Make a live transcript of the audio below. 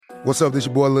What's up, this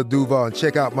your boy Lil Duval, and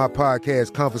check out my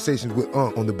podcast, Conversations with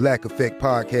Unc, on the Black Effect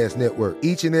Podcast Network.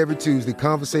 Each and every Tuesday,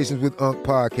 Conversations with Unc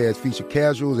podcast feature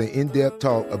casuals and in-depth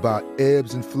talk about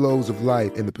ebbs and flows of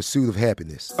life and the pursuit of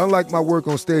happiness. Unlike my work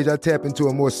on stage, I tap into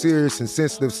a more serious and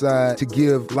sensitive side to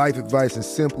give life advice and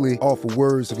simply offer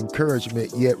words of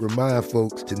encouragement, yet remind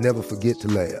folks to never forget to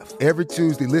laugh. Every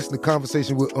Tuesday, listen to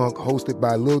Conversations with Unc, hosted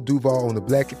by Lil Duval on the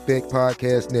Black Effect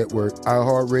Podcast Network,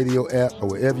 iHeartRadio app, or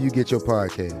wherever you get your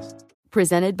podcasts.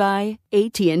 Presented by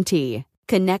AT&T.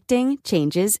 Connecting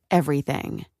changes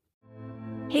everything.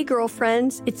 Hey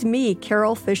girlfriends, it's me,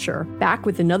 Carol Fisher, back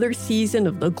with another season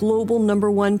of the global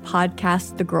 #1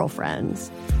 podcast, The Girlfriends.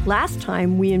 Last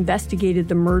time, we investigated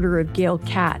the murder of Gail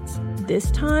Katz. This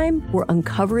time, we're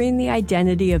uncovering the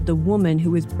identity of the woman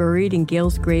who was buried in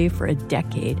Gail's grave for a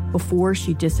decade before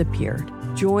she disappeared.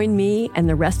 Join me and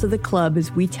the rest of the club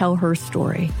as we tell her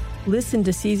story. Listen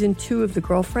to Season 2 of The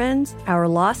Girlfriends, Our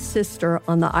Lost Sister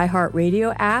on the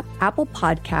iHeartRadio app, Apple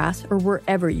Podcasts, or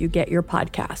wherever you get your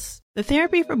podcasts. The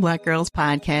Therapy for Black Girls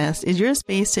podcast is your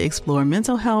space to explore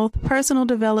mental health, personal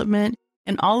development,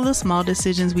 and all of the small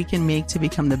decisions we can make to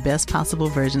become the best possible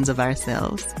versions of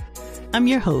ourselves. I'm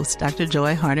your host, Dr.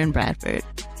 Joy Harden Bradford,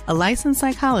 a licensed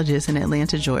psychologist in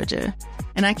Atlanta, Georgia,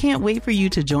 and I can't wait for you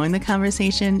to join the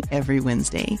conversation every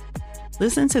Wednesday.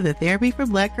 Listen to the Therapy for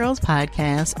Black Girls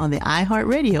podcast on the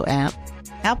iHeartRadio app,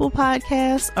 Apple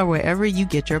Podcasts, or wherever you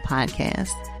get your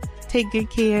podcasts. Take good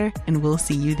care, and we'll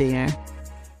see you there.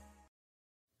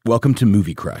 Welcome to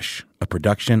Movie Crush, a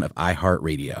production of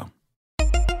iHeartRadio.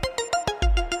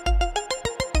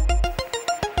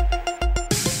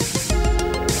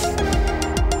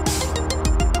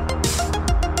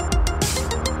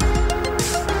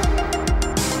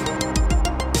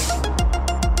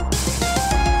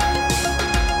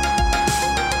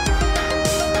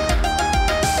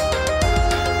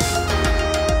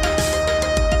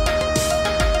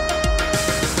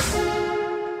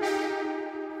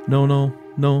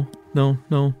 No.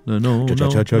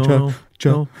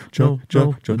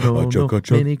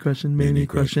 Mini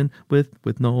crushing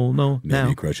with no now.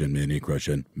 Mini crushing.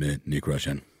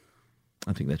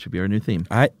 I think that should be our new theme.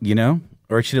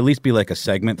 Or it should at least be like a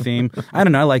segment theme. I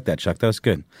don't know. I like that, Chuck. That was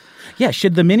good. Yeah,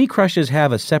 should the mini crushes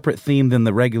have a separate theme than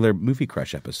the regular Movie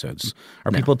Crush episodes?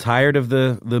 Are people tired of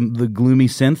the gloomy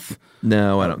synth?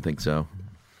 No, I don't think so.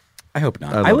 I hope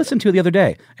not. I listened to it the other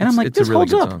day, and I'm like, this really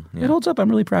holds up. Song. Yeah. It holds up. I'm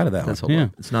really proud of that That's one. Yeah.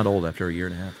 It's not old after a year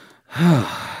and a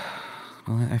half.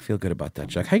 Well, I feel good about that,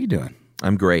 Chuck. How you doing?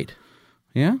 I'm great.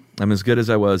 Yeah? I'm as good as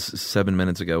I was 7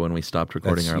 minutes ago when we stopped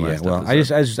recording our last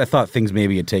episode. I thought things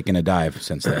maybe had taken a dive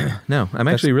since then. No, I'm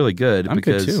actually really good. I'm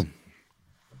because, good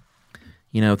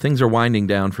too. Things are winding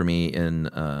down for me in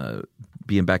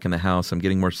being back in the house. I'm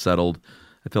getting more settled.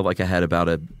 I feel like I had about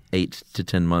a 8 to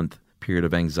 10 month period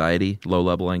of anxiety,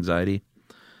 low-level anxiety.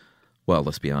 Well,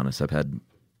 let's be honest. I've had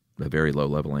a very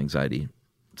low-level anxiety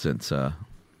since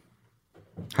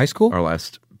high school? Our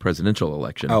last presidential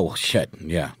election. Oh, shit.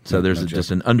 Yeah. So there's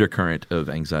just an undercurrent of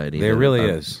anxiety. There really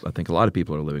is. I think a lot of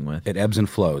people are living with. It ebbs and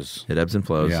flows.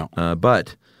 Yeah.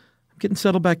 But I'm getting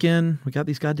settled back in. We got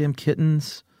these goddamn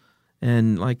kittens.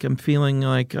 And I'm feeling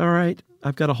like, all right,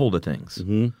 I've got a hold of things.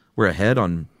 Mm-hmm. We're ahead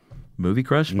on Movie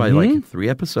Crush by 3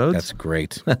 episodes. That's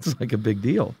great. That's a big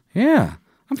deal. Yeah.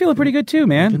 I'm feeling pretty good too,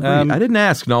 man. I didn't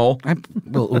ask, Noel.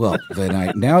 Well,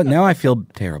 then now I feel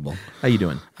terrible. How you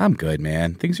doing? I'm good,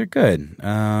 man. Things are good.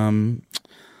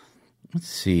 Let's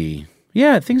see.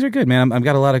 Yeah, things are good, man. I've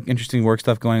got a lot of interesting work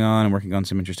stuff going on. I'm working on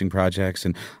some interesting projects,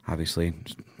 and obviously,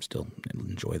 still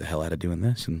enjoy the hell out of doing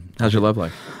this. And how's your love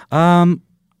life?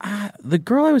 The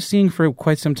girl I was seeing for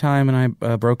quite some time, and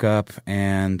I broke up.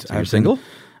 And so you're single?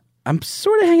 I'm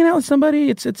sort of hanging out with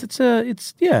somebody. It's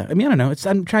yeah. I mean, I don't know.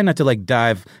 I'm trying not to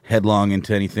dive headlong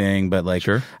into anything, but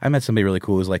sure. I met somebody really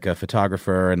cool who's like a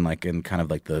photographer and in kind of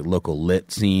the local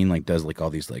lit scene, does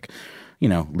all these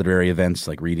literary events,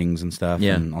 readings and stuff.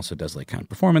 Yeah. And also does kind of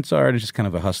performance art. Is just kind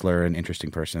of a hustler and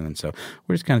interesting person. And so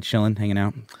we're just kind of chilling, hanging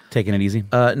out, taking it easy.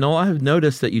 Noel, I have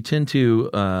noticed that you tend to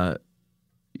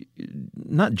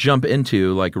not jump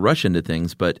into rush into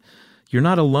things, but you're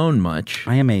not alone much.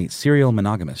 I am a serial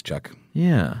monogamist, Chuck.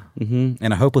 Yeah. Mm-hmm.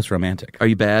 And a hopeless romantic. Are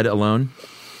you bad alone?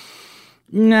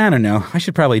 I don't know. I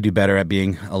should probably do better at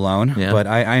being alone. Yeah. But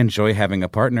I enjoy having a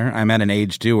partner. I'm at an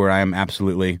age, too, where I am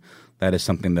absolutely... That is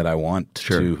something that I want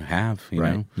to have. You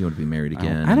know? You want to be married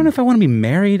again. I don't know if I want to be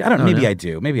married. I don't. Maybe I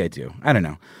do. I don't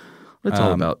know. It's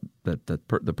all about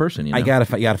the person, you know? I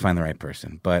gotta find the right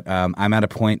person. But I'm at a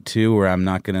point, too, where I'm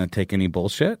not going to take any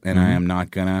bullshit, and I am not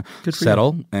going to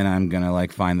settle, and I'm going to,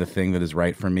 like, find the thing that is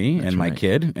right for me and my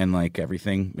kid and, like,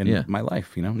 everything in my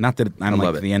life, you know? Not that I'm,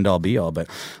 like, the end-all, be-all, but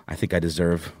I think I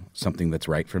deserve something that's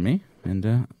right for me, and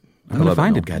I'm going to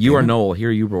find it, goddammit. You are Noel.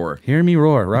 Hear you roar. Hear me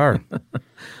roar. Rawr.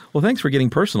 Well, thanks for getting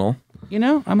personal. You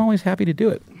know, I'm always happy to do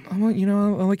it. Well, you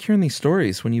know, I like hearing these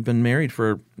stories. When you've been married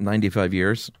for 95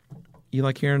 years, you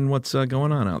like hearing what's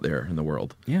going on out there in the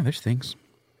world. Yeah, there's things.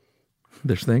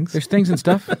 There's things? There's things and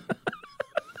stuff.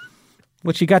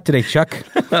 What you got today, Chuck?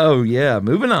 Oh, yeah.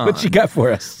 Moving on. What you got for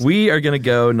us? We are going to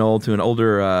go, Noel, to an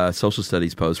older social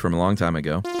studies post from a long time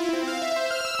ago.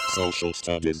 Social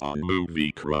studies on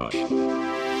Movie Crush.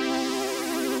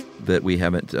 That we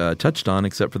haven't touched on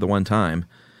except for the one time.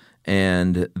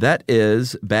 And that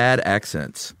is bad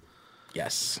accents.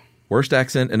 Yes. Worst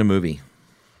accent in a movie.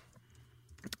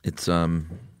 It's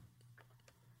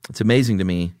amazing to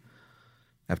me.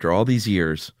 After all these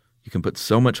years, you can put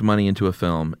so much money into a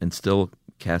film and still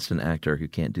cast an actor who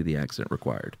can't do the accent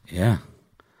required. Yeah.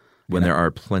 When there are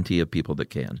plenty of people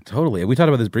that can. Totally. We talked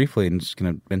about this briefly, and just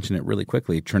going to mention it really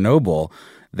quickly. Chernobyl,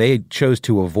 they chose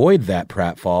to avoid that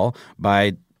pratfall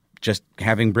by just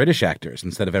having British actors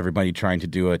instead of everybody trying to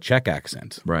do a Czech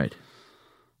accent. Right.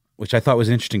 Which I thought was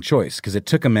an interesting choice because it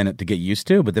took a minute to get used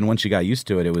to, but then once you got used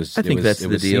to it, I think that's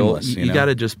the deal. Seamless, you got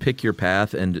to just pick your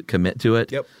path and commit to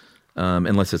it. Yep.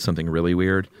 Unless it's something really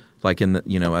weird. Like in the,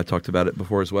 I talked about it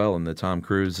before as well in the Tom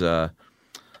Cruise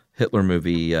Hitler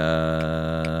movie.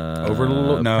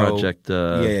 Project.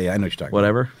 Yeah, I know what you're talking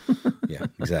whatever. about. Yeah,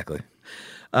 exactly.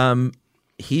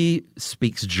 He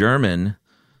speaks German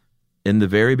in the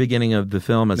very beginning of the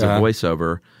film as a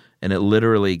voiceover, and it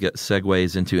literally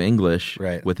segues into English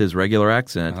with his regular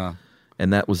accent.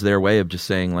 And that was their way of just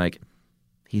saying, like,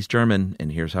 he's German,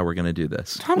 and here's how we're going to do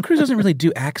this. Tom Cruise doesn't really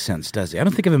do accents, does he? I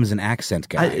don't think of him as an accent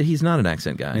guy. He's not an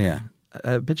accent guy. Yeah.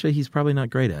 I bet you he's probably not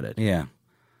great at it. Yeah.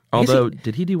 Although,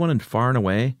 did he do one in Far and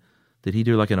Away? Did he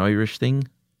do like an Irish thing?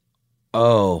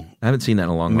 Oh. I haven't seen that in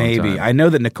a long time. Maybe. I know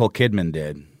that Nicole Kidman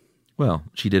did. Well,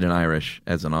 she did an Irish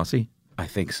as an Aussie. I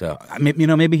think so.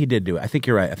 Maybe he did do it. I think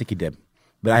you're right. I think he did.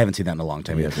 But I haven't seen that in a long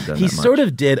time. He hasn't done he that much. sort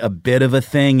of did a bit of a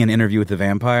thing in Interview with the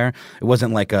Vampire. It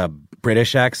wasn't like a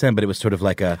British accent, but it was sort of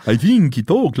like a... I think he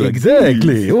talked like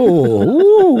exactly. this.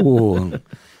 Oh.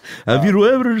 Have you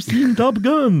ever seen Top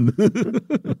Gun?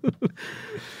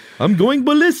 I'm going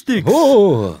ballistic.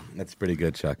 Oh. That's pretty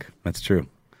good, Chuck. That's true.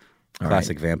 All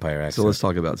Classic right. vampire accent. So let's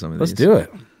talk about some of Let's these. do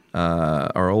it.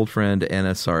 Our old friend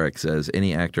Anna Sarek says,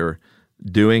 any actor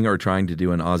doing or trying to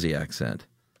do an Aussie accent.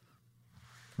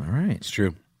 All right. It's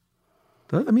true.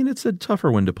 I mean, it's a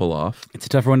tougher one to pull off. It's a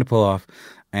tougher one to pull off.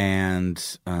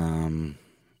 And,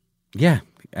 yeah.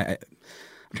 I'm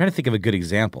trying to think of a good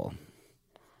example.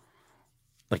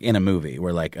 Like in a movie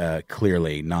where like a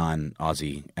clearly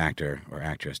non-Aussie actor or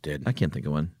actress did. I can't think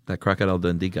of one. That Crocodile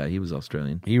Dundee guy, he was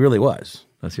Australian. He really was.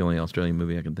 That's the only Australian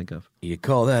movie I can think of. You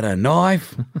call that a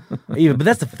knife? But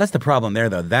that's the problem there,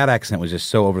 though. That accent was just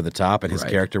so over the top, and his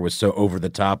character was so over the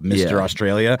top, Mr.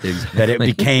 Australia, that it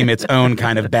became its own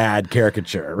kind of bad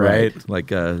caricature, right?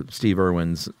 Like Steve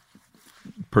Irwin's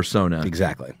persona.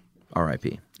 Exactly.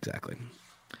 R.I.P. Exactly.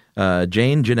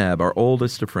 Jane Janab, our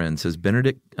oldest of friends, says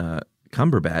Benedict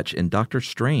Cumberbatch in Doctor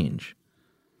Strange.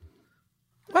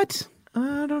 What?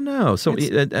 I don't know. So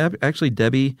actually,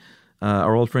 Debbie,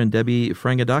 our old friend Debbie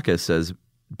Frangadakis says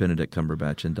Benedict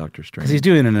Cumberbatch in Doctor Strange. Because he's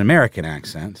doing an American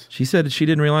accent. She said she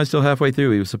didn't realize till halfway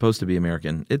through he was supposed to be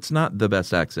American. It's not the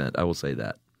best accent, I will say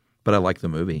that. But I like the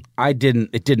movie. It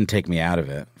didn't take me out of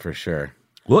it, for sure.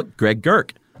 Look, Greg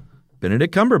Girk,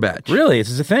 Benedict Cumberbatch. Really? This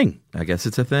is a thing? I guess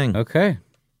it's a thing. Okay.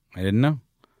 I didn't know.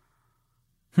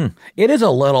 It's a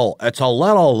little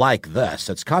like this.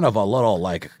 It's kind of a little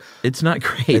like... It's not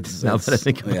great now that I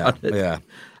think about it. Yeah.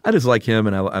 I just like him,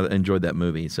 and I enjoyed that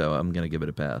movie, so I'm going to give it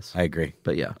a pass. I agree.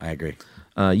 But yeah. I agree.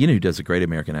 You know who does a great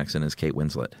American accent is Kate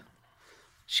Winslet.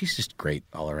 She's just great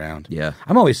all around. Yeah.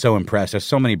 I'm always so impressed. There's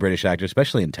so many British actors,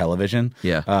 especially in television,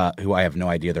 Yeah. Who I have no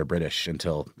idea they're British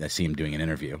until I see them doing an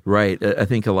interview. Right. I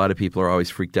think a lot of people are always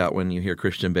freaked out when you hear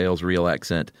Christian Bale's real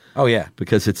accent. Oh, yeah.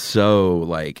 Because it's so,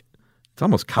 like, it's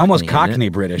almost Cockney. Almost Cockney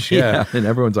British, yeah. And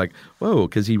everyone's like, whoa,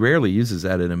 because he rarely uses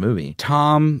that in a movie.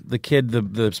 Tom, the kid,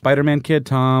 the Spider-Man kid,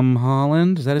 Tom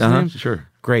Holland, is that his name? Sure.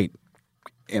 Great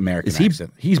American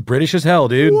accent. He's British as hell,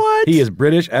 dude. What? He is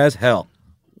British as hell.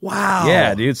 Wow.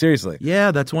 Yeah, dude, seriously. Yeah,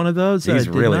 that's one of those. He's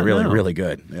really, really, know. really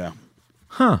good. Yeah.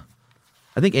 Huh.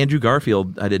 I think Andrew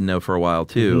Garfield, I didn't know for a while,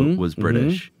 too, was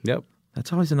British. Yep.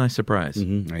 That's always a nice surprise.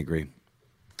 I agree.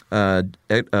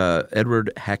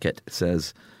 Edward Hackett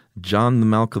says, John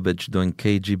Malkovich doing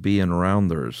KGB and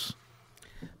Rounders.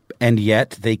 And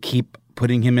yet they keep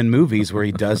putting him in movies where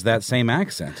he does that same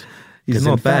accent. He's 'Cause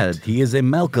not in fact, bad. he is a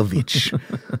Malkovich.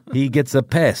 He gets a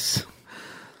pass.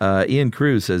 Ian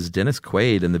Cruz says Dennis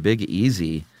Quaid in The Big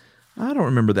Easy. I don't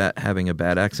remember that having a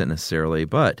bad accent necessarily,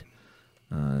 but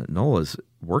Nola's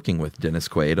working with Dennis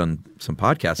Quaid on some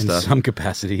podcast In stuff. some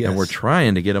capacity, yes. And we're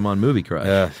trying to get him on Movie Crush.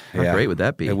 How yeah. great would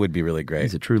that be? It would be really great.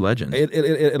 He's a true legend.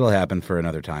 It'll happen for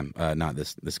another time. Not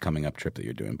this coming up trip that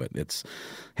you're doing, but it's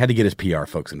had to get his PR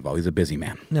folks involved. He's a busy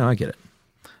man. No, I get it.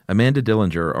 Amanda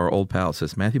Dillinger, our old pal,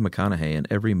 says Matthew McConaughey in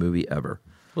every movie ever.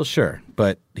 Well, sure,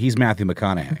 but he's Matthew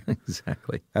McConaughey.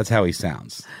 Exactly. That's how he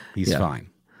sounds. He's Yeah. fine.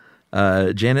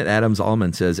 Janet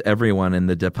Adams-Allman says everyone in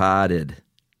The Departed.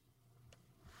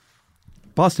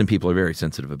 Boston people are very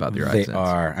sensitive about their accents. They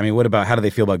are. I mean, how do they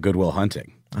feel about Good Will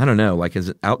Hunting? I don't know. Like,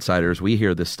 as outsiders, we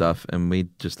hear this stuff and we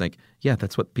just think, yeah,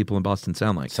 that's what people in Boston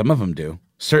sound like. Some of them do.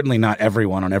 Certainly not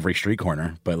everyone on every street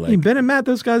corner, but I mean, Ben and Matt,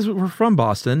 those guys were from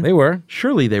Boston. They were.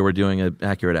 Surely they were doing an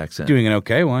accurate accent. Doing an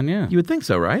okay one, yeah. You would think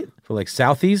so, right? For like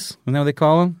Southies, isn't that what they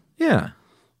call them? Yeah.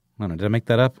 I don't know. Did I make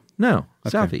that up? No.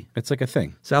 Okay. Southie. It's like a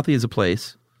thing. Southie is a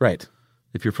place. Right.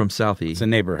 If you're from Southie. It's a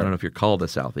neighborhood. I don't know if you're called a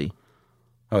Southie.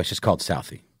 Oh, it's just called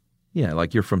Southie. Yeah,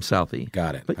 like you're from Southie.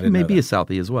 Got it. But I you didn't may know be that. a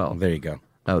Southie as well. There you go.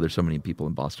 Oh, there's so many people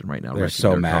in Boston right now. They're wrecking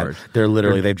so their mad.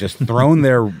 cars. They've just thrown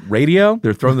their radio.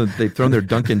 They've thrown their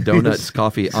Dunkin' Donuts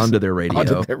coffee onto their radio.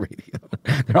 Onto their radio.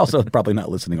 They're also probably not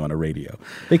listening on a radio.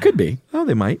 They could be. Oh,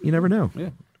 they might. You never know. Yeah.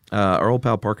 Our old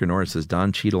pal Parker Norris says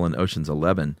Don Cheadle in Ocean's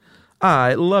 11.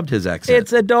 I loved his accent.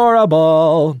 It's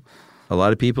adorable. A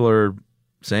lot of people are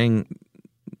saying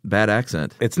bad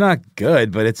accent. It's not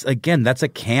good, but that's a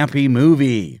campy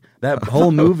movie. That whole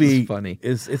movie funny.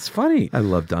 It's funny. I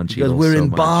love Don Cheadle Because we're so in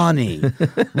much. Bonnie.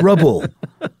 Rubble.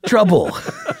 Trouble.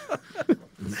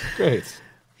 Great.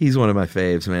 He's one of my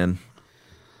faves, man.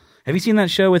 Have you seen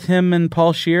that show with him and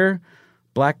Paul Scheer?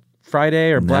 Black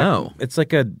Friday or Black? No. It's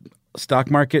like a stock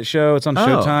market show. It's on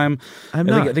Showtime. I'm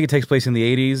I not. think it takes place in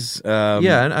the 80s.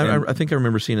 Yeah, and I think I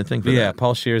remember seeing a thing for yeah, that.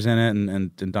 Paul Scheer's in it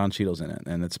and Don Cheadle's in it,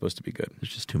 and it's supposed to be good.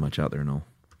 There's just too much out there, Noel.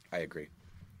 I agree.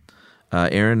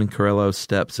 Aaron and Corello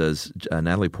Stepp says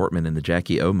Natalie Portman in the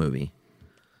Jackie O movie.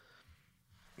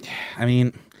 I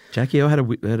mean, Jackie O had a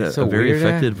very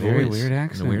effective voice. Very weird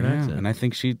accent. And a weird yeah. accent. And I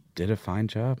think she did a fine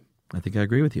job. I think I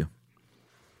agree with you.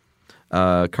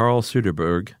 Carl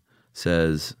Soderberg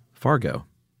says Fargo,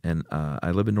 and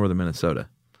I live in northern Minnesota.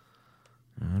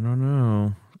 I don't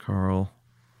know, Carl.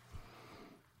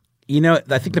 You know,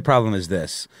 I think the problem is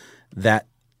this, that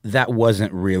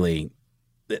wasn't really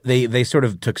they sort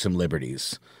of took some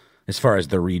liberties as far as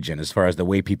the region, as far as the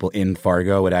way people in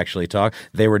Fargo would actually talk.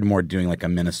 They were more doing like a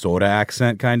Minnesota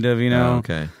accent kind of, Oh,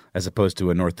 okay. as opposed to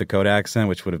a North Dakota accent,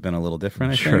 which would have been a little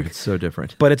different, I Sure, think. it's so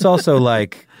different. But it's also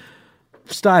like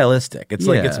stylistic. It's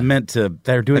like Yeah. it's meant to,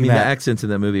 they're doing I mean, that. the accents in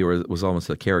that movie was almost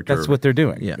a character. That's what they're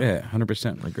doing. Yeah.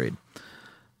 100%. Agreed.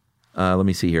 Let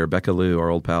me see here. Becca Lou, our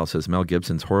old pal, says Mel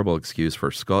Gibson's horrible excuse for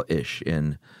Scottish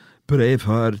in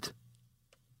Braveheart.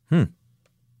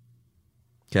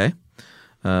 Okay.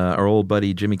 Our old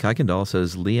buddy Jimmy Kuykendall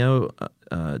says Leo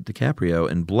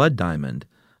DiCaprio in Blood Diamond.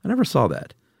 I never saw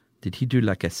that. Did he do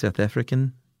like a South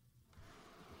African?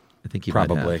 I think he might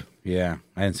Probably. have. Yeah.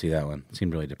 I didn't see that one. It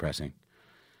seemed really depressing.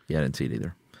 Yeah, I didn't see it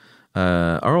either.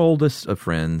 Our oldest of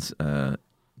friends,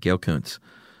 Gail Kuntz,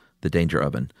 The Danger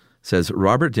Oven, says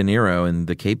Robert De Niro in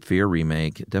the Cape Fear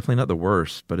remake, definitely not the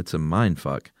worst, but it's a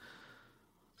mindfuck.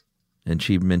 And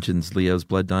she mentions Leo's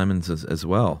Blood Diamonds as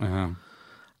well. Uh-huh.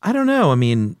 I don't know. I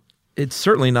mean, it's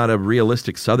certainly not a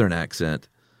realistic Southern accent,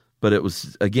 but it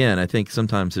was, again, I think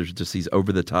sometimes there's just these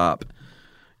over-the-top,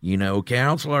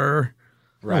 counselor.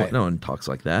 Right. No one talks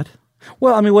like that.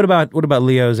 Well, I mean, what about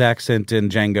Leo's accent in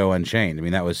Django Unchained? I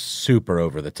mean, that was super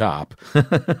over the top,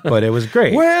 but it was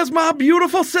great. Where's my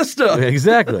beautiful sister?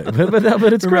 Exactly, but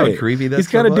it's Remember how great. creepy that He's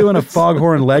kind of stuff doing a was?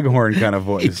 Foghorn Leghorn kind of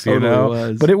voice, totally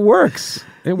was. But it works.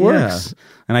 It works. Yeah.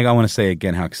 And I want to say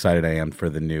again how excited I am for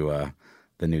the new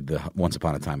Once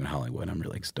Upon a Time in Hollywood. I'm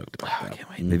really stoked about that. I can't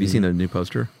wait. Have you seen the new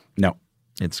poster? No,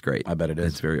 It's great. I bet it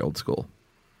is. It's very old school,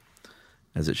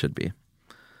 as it should be.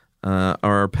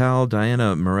 Our pal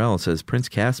Diana Morell says Prince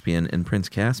Caspian and Prince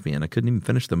Caspian. I couldn't even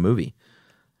finish the movie.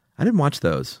 I didn't watch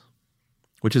those,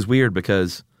 which is weird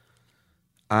because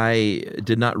I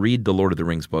did not read the Lord of the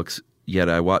Rings books, yet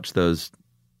I watched those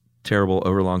terrible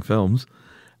overlong films.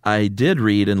 I did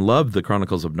read and loved the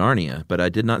Chronicles of Narnia, but I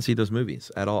did not see those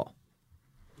movies at all.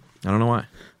 I don't know why.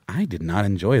 I did not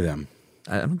enjoy them.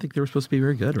 I don't think they were supposed to be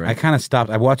very good, right? I kind of stopped.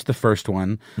 I watched the first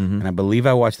one, and I believe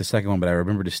I watched the second one, but I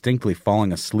remember distinctly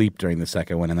falling asleep during the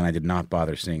second one, and then I did not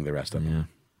bother seeing the rest of them.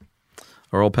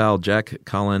 Our old pal Jack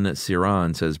Colin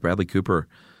Ciron says Bradley Cooper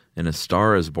in A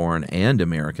Star is Born and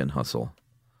American Hustle.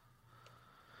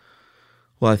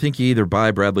 Well, I think you either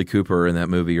buy Bradley Cooper in that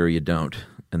movie or you don't,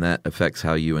 and that affects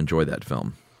how you enjoy that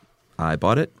film. I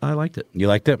bought it. I liked it. You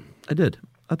liked it? I did.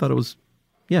 I thought it was,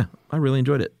 I really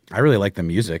enjoyed it. I really like the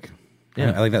music.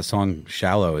 Yeah. I like that song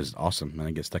 "Shallow" is awesome, and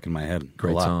it gets stuck in my head.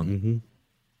 Great a lot. song. Mm-hmm.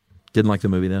 Didn't like the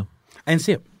movie, though? I didn't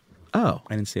see it. Oh.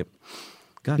 I didn't see it.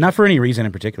 Gotcha. Not for any reason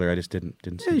in particular. I just didn't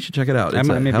see Yeah, you it. should check it out. It's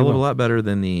a maybe hell of a will. lot better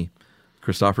than the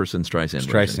Christopherson Streisand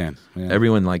version. Yeah.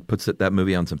 Everyone puts that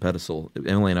movie on some pedestal.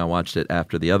 Emily and I watched it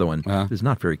after the other one. Uh-huh. It's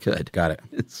not very good. Got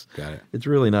it. Got it. It's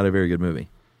really not a very good movie.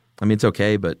 I mean, it's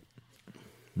okay, but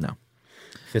no.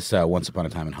 This Once Upon a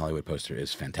Time in Hollywood poster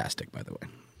is fantastic, by the way.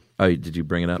 Oh, did you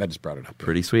bring it up? I just brought it up.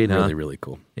 Pretty sweet, huh? Really, really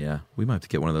cool. Yeah, we might have to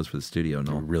get one of those for the studio.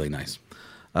 No, Really nice.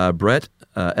 Brett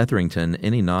Etherington,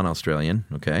 any non-Australian,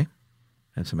 okay.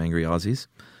 Have some angry Aussies,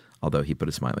 although he put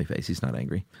a smiley face. He's not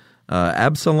angry.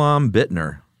 Absalom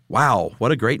Bittner. Wow,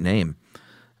 what a great name.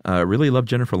 Really love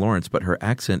Jennifer Lawrence, but her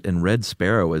accent in Red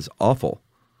Sparrow is awful.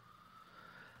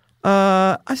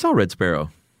 I saw Red Sparrow.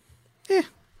 It's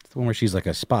the one where she's like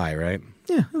a spy, right?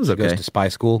 Yeah, it was She okay. goes to spy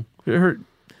school.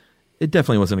 It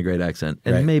definitely wasn't a great accent.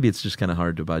 And Right. maybe it's just kind of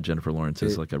hard to buy Jennifer Lawrence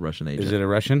as like a Russian agent. Is it a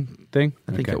Russian thing?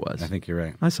 I think Okay. it was. I think you're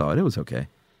right. I saw it. It was okay.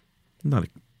 Not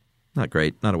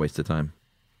great. Not a waste of time.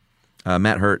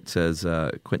 Matt Hurt says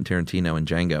Quentin Tarantino and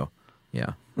Django.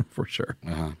 Yeah, for sure.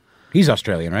 Uh-huh. He's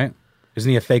Australian, right? Isn't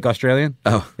he a fake Australian?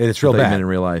 Oh, It's real I thought you bad. meant in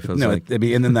real life. I was No, like, and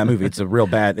in that movie, it's a real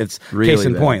bad. It's Really case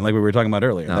in bad. point, like we were talking about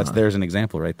earlier. Uh-huh. There's an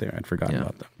example right there. I'd forgotten Yeah.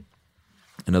 about that.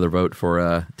 another vote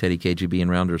for Teddy KGB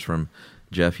and Rounders from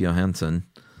Jeff Johansson.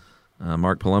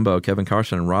 Mark Palumbo, Kevin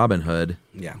Carson, and Robin Hood.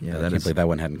 Yeah, Yeah, I that can't is believe that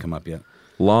one hadn't come up yet.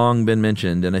 long been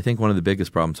mentioned. And I think one of the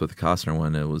biggest problems with the Costner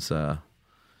one, it was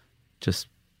just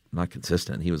not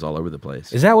consistent. He was all over the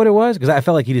place. Is that what it was? Because I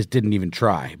felt like he just didn't even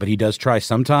try, but he does try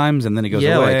sometimes, and then he goes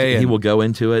yeah, away. like he and- will go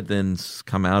into it, then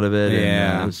come out of it.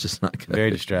 Yeah. And, it was just not good.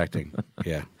 Very distracting.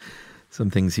 Yeah.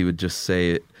 Some things he would just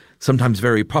say, sometimes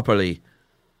very properly.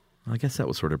 I guess that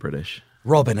was sort of British.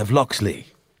 Robin of Locksley.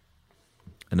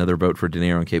 Another vote for De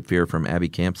Niro and Cape Fear from Abby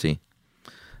Campsey.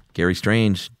 Gary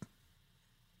Stange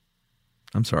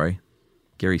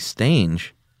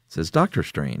says Doctor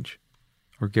Strange.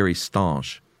 Or Gary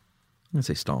Stange. I'm going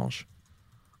to say Stange.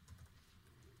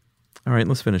 All right,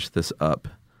 let's finish this up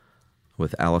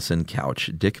with Allison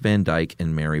Couch, Dick Van Dyke,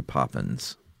 and Mary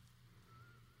Poppins.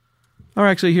 Or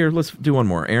actually, here, let's do one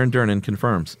more. Aaron Dernan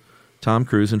confirms. Tom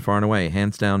Cruise and Far and Away,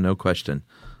 hands down, no question.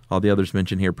 All the others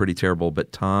mentioned here pretty terrible,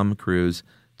 but Tom Cruise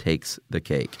takes the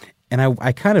cake. And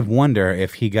I kind of wonder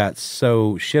if he got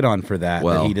so shit on for that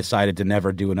Well, that he decided to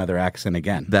never do another accent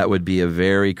again. That would be a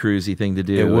very cruisy thing to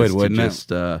do. It would, is to wouldn't it?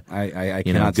 just, I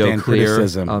you know, cannot go stand clear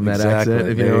criticism on that exactly. accent,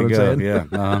 if you There know what I'm go.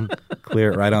 saying. Yeah,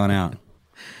 clear it right on out.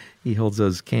 He holds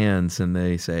those cans and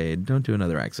they say, don't do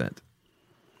another accent.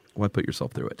 Why put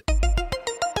yourself through it?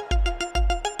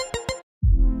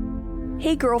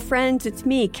 Hey, girlfriends, it's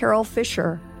me, Carol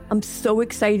Fisher. I'm so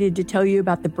excited to tell you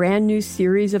about the brand new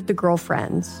series of The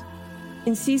Girlfriends.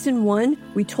 In season 1,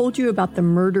 we told you about the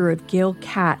murder of Gail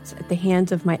Katz at the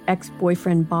hands of my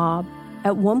ex-boyfriend, Bob.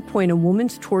 At one point, a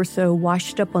woman's torso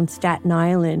washed up on Staten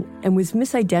Island and was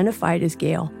misidentified as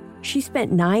Gail. She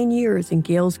spent 9 years in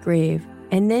Gail's grave,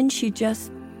 and then she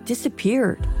just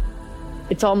disappeared.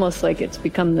 It's almost like it's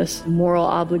become this moral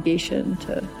obligation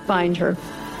to find her.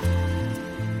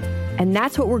 And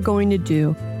that's what we're going to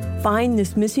do. Find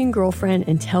this missing girlfriend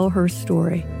and tell her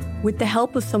story. With the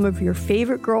help of some of your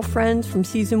favorite girlfriends from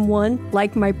season 1,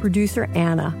 like my producer,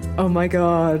 Anna. Oh my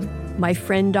God. My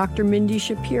friend, Dr. Mindy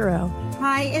Shapiro.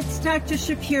 Hi, it's Dr.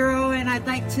 Shapiro, and I'd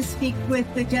like to speak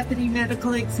with the Deputy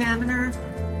Medical Examiner.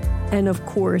 And of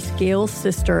course, Gail's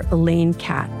sister, Elaine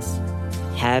Katz.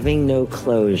 Having no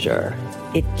closure,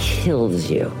 it kills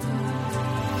you.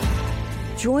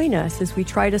 Join us as we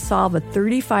try to solve a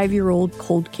 35-year-old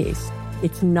cold case.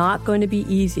 It's not going to be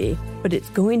easy, but it's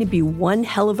going to be one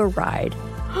hell of a ride.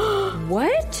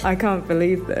 What? I can't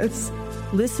believe this.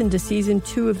 Listen to season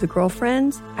 2 of The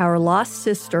Girlfriends, Our Lost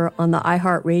Sister on the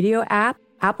iHeartRadio app,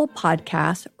 Apple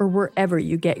Podcasts, or wherever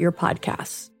you get your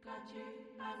podcasts.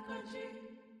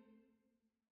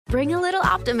 Bring a little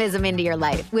optimism into your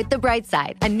life with The Bright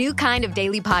Side, a new kind of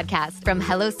daily podcast from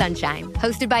Hello Sunshine,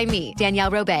 hosted by me, Danielle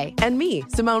Robay. And me,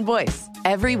 Simone Boyce.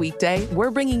 Every weekday,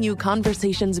 we're bringing you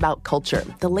conversations about culture,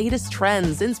 the latest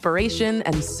trends, inspiration,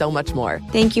 and so much more.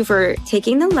 Thank you for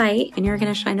taking the light, and you're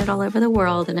going to shine it all over the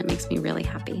world, and it makes me really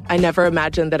happy. I never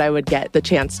imagined that I would get the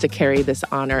chance to carry this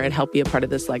honor and help be a part of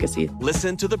this legacy.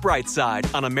 Listen to The Bright Side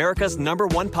on America's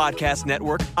 #1 podcast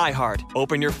network, iHeart.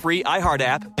 Open your free iHeart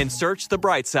app and search The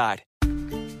Bright Side.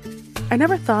 I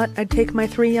never thought I'd take my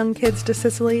 3 young kids to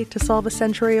Sicily to solve a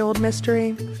century-old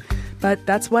mystery. But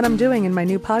that's what I'm doing in my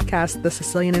new podcast, The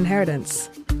Sicilian Inheritance.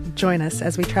 Join us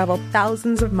as we travel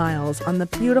thousands of miles on the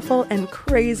beautiful and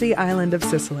crazy island of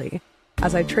Sicily,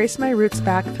 as I trace my roots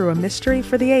back through a mystery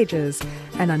for the ages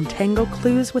and untangle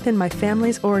clues within my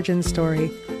family's origin story,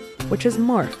 which has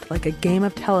morphed like a game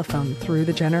of telephone through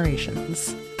the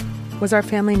generations. Was our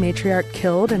family matriarch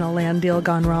killed in a land deal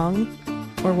gone wrong?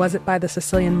 Or was it by the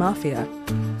Sicilian mafia?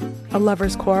 A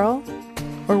lover's quarrel?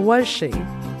 Or was she,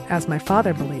 as my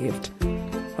father believed,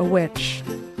 a witch?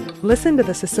 Listen to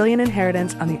The Sicilian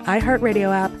Inheritance on the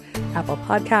iHeartRadio app, Apple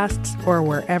Podcasts, or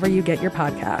wherever you get your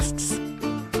podcasts.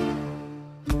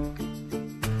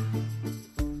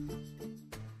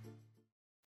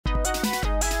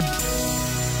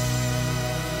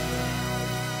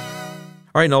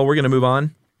 All right, Noel, we're going to move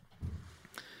on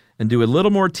and do a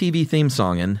little more TV theme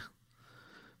songing,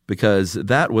 because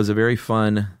that was a very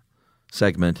fun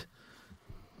segment,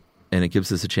 and it gives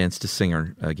us a chance to sing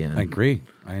her again. I agree.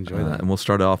 I enjoy that. And we'll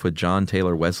start off with John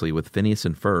Taylor Wesley with Phineas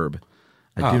and Ferb.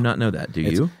 I do not know that. Do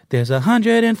you? There's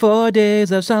 104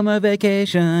 days of summer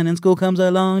vacation, and school comes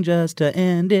along just to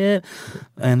end it.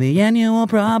 And the annual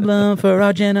problem for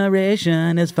our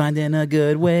generation is finding a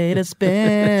good way to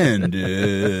spend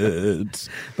it.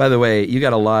 By the way, you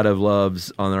got a lot of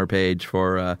loves on our page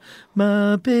for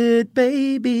Muppet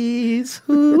Babies.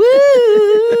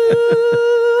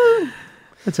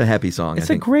 That's a happy song. It's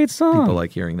a great song. People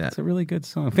like hearing that. It's a really good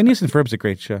song. Phineas and Ferb's a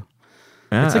great show.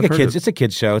 It's like it's a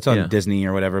kid's show. It's on Disney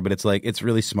or whatever, but it's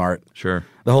really smart. Sure.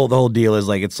 The whole deal is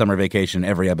like it's summer vacation.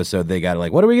 Every episode they got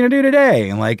like, what are we gonna do today?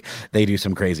 And like they do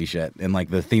some crazy shit. And like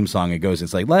the theme song, it goes,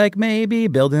 it's like maybe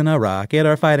building a rocket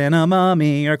or fighting a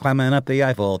mummy or climbing up the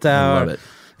Eiffel Tower. I love it.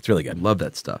 It's really good. Love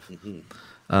that stuff.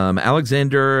 Mm-hmm.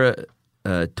 Alexander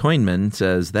Toynman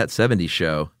says that 70s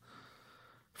show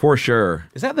for sure.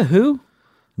 Is that the Who?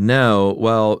 No.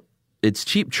 Well. It's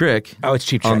Cheap Trick. Oh, it's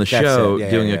Cheap Trick. On the show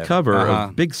doing a cover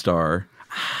of Big Star,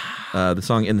 the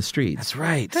song In the Streets. That's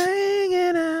right.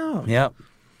 Hanging out. Yep.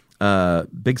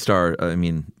 Big Star, I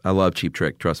mean, I love Cheap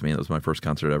Trick. Trust me, that was my first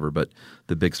concert ever, but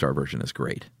the Big Star version is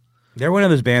great. They're one of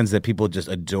those bands that people just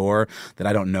adore that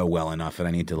I don't know well enough, and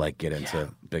I need to like get into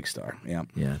Big Star. Yeah.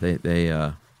 Yeah,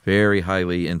 they very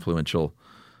highly influential,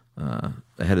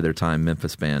 ahead of their time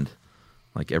Memphis band.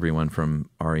 Like everyone from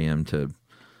R.E.M. to...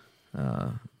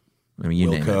 you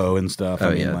Wilco name it. And stuff. Oh,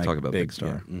 I mean, yeah. like Talk about Big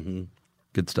Star. Yeah. Mm-hmm.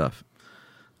 Good stuff.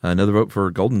 Another vote for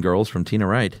Golden Girls from Tina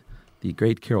Wright, the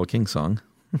great Carole King song.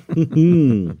 Let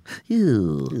me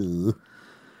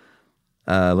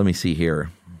see here.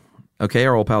 Okay,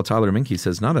 our old pal Tyler Minke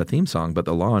says, not a theme song, but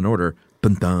the Law and Order.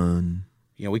 Dun-dun.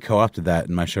 You know, we co-opted that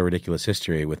in my show Ridiculous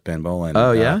History with Ben Bolin.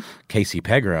 Oh, yeah? Casey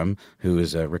Pegram, who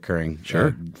is a recurring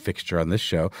fixture on this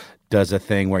show, does a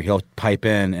thing where he'll pipe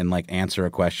in and like answer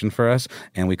a question for us,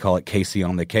 and we call it Casey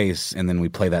on the Case, and then we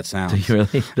play that sound. Do you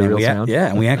really? The real sound? Yeah,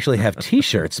 and we actually have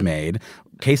T-shirts made,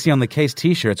 Casey on the Case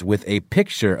T-shirts with a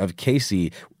picture of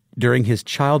Casey during his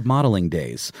child modeling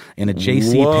days in a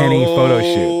J.C. Penney photo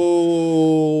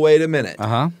shoot. Wait a minute.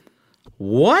 Uh-huh.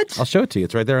 What? I'll show it to you.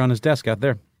 It's right there on his desk out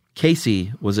there.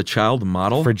 Casey was a child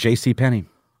model? For J.C. Penney.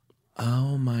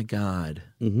 Oh, my God.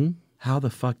 Mm-hmm. How the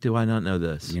fuck do I not know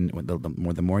this?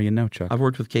 The more you know, Chuck. I've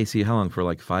worked with Casey how long? For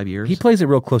like 5 years? He plays it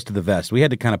real close to the vest. We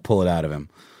had to kind of pull it out of him.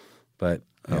 But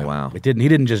oh, wow. He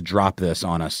didn't just drop this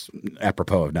on us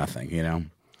apropos of nothing, you know?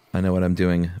 I know what I'm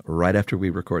doing right after we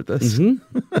record this.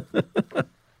 Mm-hmm.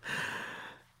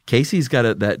 Casey's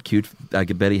got that cute, I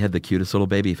could bet he had the cutest little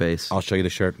baby face. I'll show you the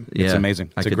shirt. It's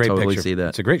amazing. It's a great totally picture. See that.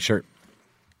 It's a great shirt.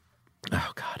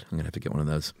 Oh, God. I'm going to have to get one of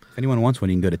those. If anyone wants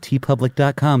one, you can go to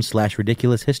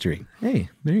tpublic.com/ridiculoushistory. Hey,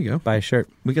 there you go. Buy a shirt.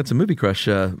 We got some Movie Crush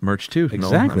merch, too.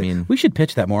 Exactly. I mean, we should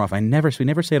pitch that more often. We never say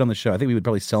it on the show. I think we would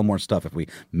probably sell more stuff if we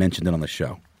mentioned it on the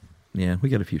show. Yeah, we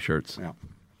got a few shirts. Yeah.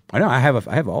 I know. I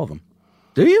have all of them.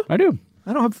 Do you? I do.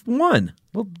 I don't have one.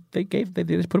 Well, they just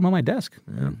put them on my desk.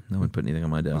 Yeah, no one put anything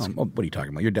on my desk. What are you talking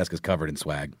about? Your desk is covered in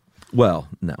swag. Well,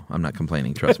 no, I'm not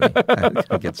complaining. Trust me.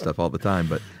 I get stuff all the time,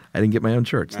 but I didn't get my own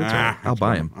shirts. That's all right. I'll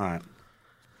buy them. All right.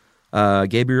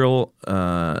 Gabriel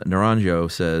Naranjo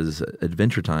says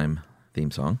Adventure Time,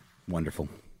 theme song. Wonderful.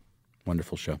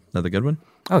 Wonderful show. Another good one?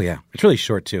 Oh, yeah. It's really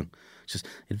short, too. It's just,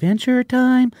 adventure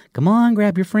time. Come on,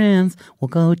 grab your friends. We'll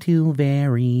go to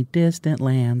very distant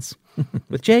lands.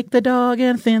 With Jake the dog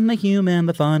and Finn the human,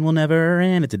 the fun will never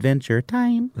end. It's adventure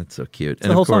time. That's so cute. It's and,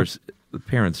 the of whole course, song. the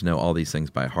parents know all these things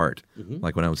by heart. Mhm.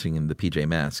 Like when I was singing the PJ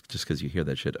Masks, just because you hear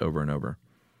that shit over and over.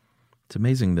 It's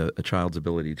amazing a child's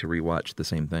ability to rewatch the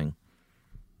same thing.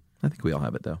 I think we all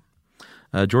have it, though.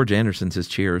 George Anderson says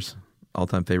Cheers,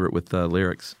 all-time favorite with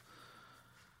lyrics.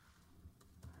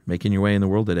 Making your way in the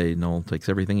world today, Noel, takes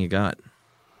everything you got.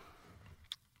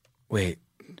 Wait.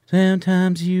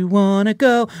 Sometimes you want to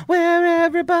go where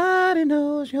everybody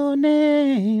knows your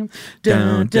name.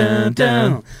 Dun, dun,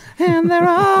 dun. And they're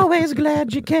always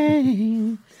glad you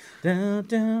came. Dun,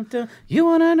 dun, dun. You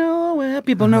want to know where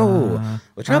people know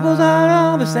where troubles are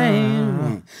all the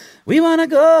same. We want to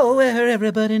go where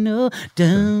everybody knows.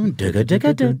 Dun, digga,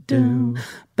 digga, dun, dun.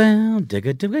 Bow,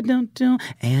 digga, digga, dun, dun.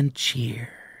 And cheers.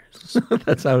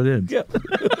 That's how it ends. Yeah.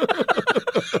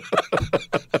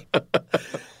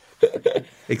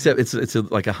 Except it's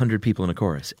like 100 people in a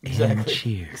chorus. Exactly. And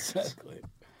cheers. Exactly.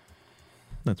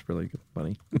 That's really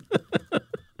funny.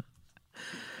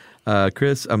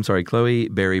 Chloe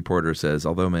Barry Porter says,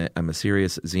 although I'm a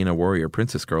serious Xena warrior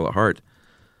princess girl at heart,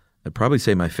 I'd probably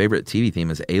say my favorite TV theme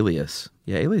is Alias.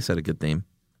 Yeah, Alias had a good theme.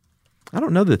 I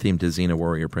don't know the theme to Xena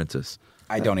warrior princess.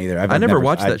 I don't either. I never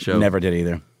watched that show. Never did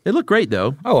either. It looked great,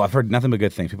 though. Oh, I've heard nothing but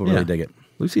good things. People really dig it.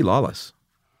 Lucy Lawless.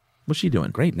 What's she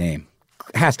doing? Great name.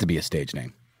 Has to be a stage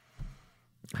name.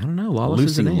 I don't know. Lawless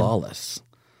Lucy is a name. Lawless.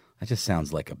 That just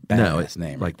sounds like a badass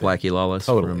name. Like right Blackie Lawless.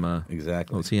 Totally. From,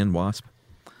 exactly. Was he in Wasp?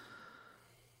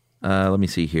 Let me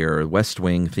see here. West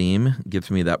Wing theme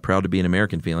gives me that proud to be an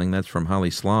American feeling. That's from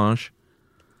Holly Slosh.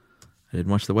 I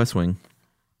didn't watch The West Wing.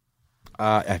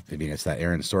 I mean, it's that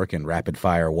Aaron Sorkin rapid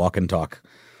fire walk and talk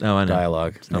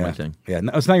dialogue. It's not my thing. Yeah,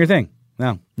 no, it's not your thing.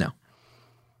 No.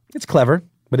 It's clever,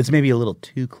 but it's maybe a little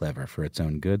too clever for its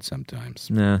own good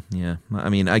sometimes. Yeah. I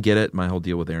mean, I get it. My whole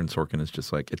deal with Aaron Sorkin is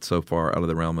just like it's so far out of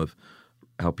the realm of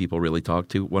how people really talk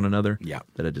to one another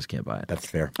that I just can't buy it. That's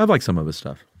fair. I like some of his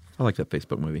stuff. I like that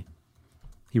Facebook movie.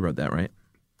 He wrote that, right?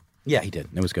 Yeah, he did.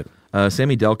 It was good.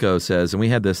 Sammy Delco says, and we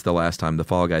had this the last time, the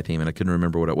Fall Guy theme, and I couldn't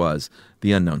remember what it was.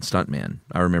 The Unknown Stuntman.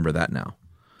 I remember that now.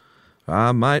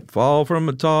 I might fall from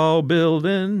a tall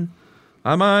building.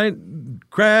 I might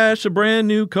crash a brand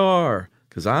new car.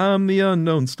 'Cause I'm the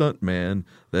unknown stuntman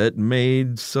that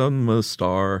made some a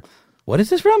star. What is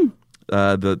this from?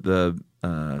 The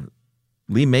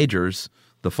Lee Majors,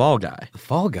 The Fall Guy. The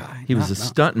Fall Guy. He was a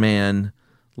stuntman,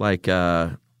 like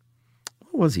what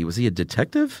was he? Was he a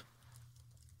detective?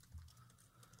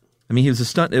 I mean, he was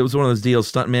it was one of those deals,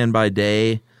 stuntman by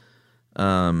day.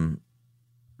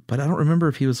 But I don't remember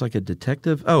if he was like a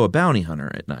detective. Oh, a bounty hunter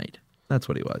at night. That's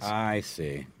what he was. I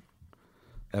see.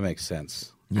 That makes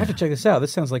sense. Yeah. I have to check this out.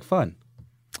 This sounds like fun.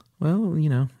 Well,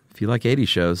 if you like 80s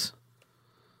shows.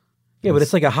 Yeah, but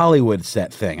it's like a Hollywood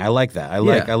set thing. I like that. I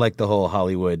like the whole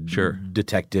Hollywood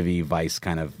detective-y Vice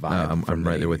kind of vibe. I'm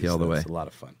right there with you all the way. It's a lot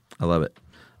of fun. I love it.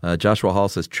 Joshua Hall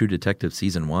says True Detective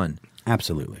Season 1.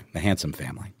 Absolutely. The Handsome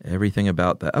Family. Everything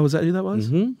about that. Oh, was that who that was?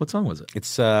 Mm-hmm. What song was it?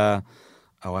 It's, I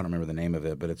don't remember the name of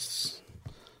it, but it's...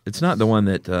 It's not the one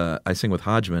that I sing with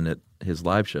Hodgman at his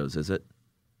live shows, is it?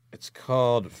 It's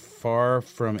called Far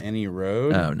From Any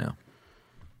Road. Oh, no.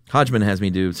 Hodgman has me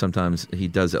do, sometimes he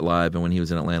does it live, and when he was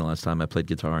in Atlanta last time, I played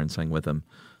guitar and sang with him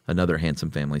another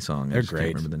Handsome Family song. They're I just great.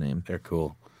 Can't remember the name. They're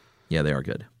cool. Yeah, they are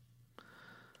good.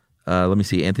 Let me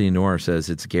see. Anthony Noor says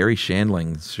it's Gary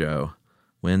Shandling's show.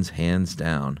 Wins hands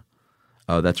down.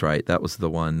 Oh, that's right. That was the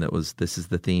one that was, this is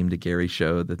the theme to Gary's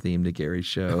show, the theme to Gary's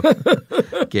show.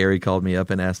 Gary called me up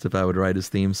and asked if I would write his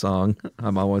theme song.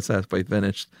 I'm almost halfway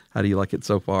finished. How do you like it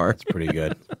so far? It's pretty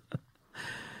good.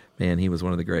 Man, he was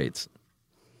one of the greats.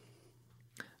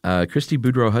 Christy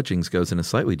Boudreaux Hutchings goes in a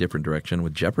slightly different direction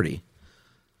with Jeopardy.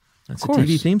 That's a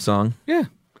TV theme song. Yeah.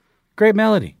 Great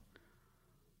melody.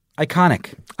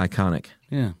 Iconic.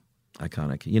 Yeah.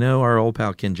 Iconic. You know, our old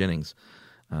pal Ken Jennings,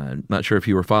 not sure if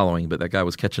you were following, but that guy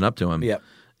was catching up to him. Yep.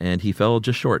 And he fell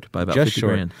just short by about $50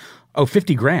 grand. Oh,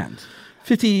 $50,000.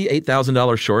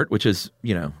 $58,000 short, which is,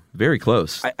 very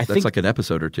close. I That's think, like an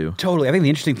episode or two. Totally. I think the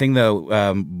interesting thing,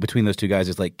 though, between those two guys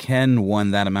is like Ken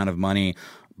won that amount of money,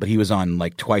 but he was on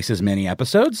like twice as many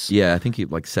episodes. Yeah, I think he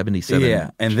like 77.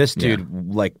 Yeah, and this dude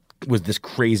was this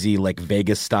crazy like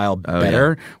Vegas style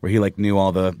better, where he like knew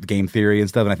all the game theory and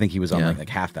stuff, and I think he was on like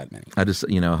half that many. I just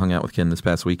hung out with Ken this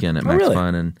past weekend at Max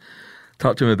Fun and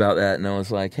talked to him about that, and I was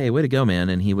like, "Hey, way to go, man!"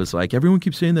 And he was like, "Everyone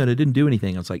keeps saying that I didn't do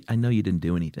anything." I was like, "I know you didn't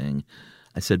do anything."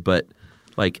 I said, "But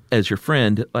like, as your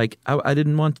friend, like, I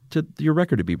didn't want your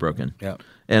record to be broken. Yeah.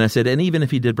 And I said, and even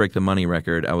if he did break the money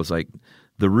record, I was like,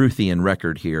 the Ruthian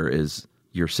record here is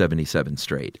your 77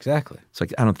 straight. Exactly. It's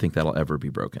like, I don't think that'll ever be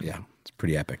broken. Yeah, it's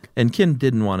pretty epic. And Ken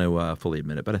didn't want to fully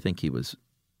admit it, but I think he was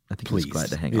Pleased. glad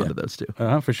to hang on to those two.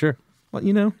 For sure. Well,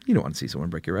 you don't want to see someone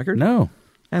break your record. No.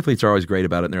 Athletes are always great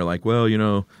about it, and they're like, well,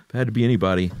 if it had to be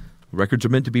anybody, records are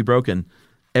meant to be broken.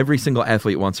 Every single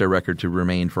athlete wants their record to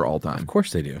remain for all time. Of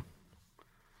course they do.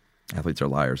 Athletes are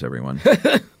liars, everyone.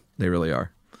 They really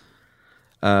are.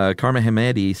 Karma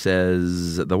Hamedi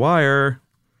says The Wire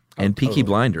and Peaky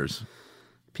Blinders.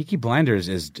 Peaky Blinders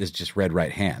is just Red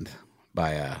Right Hand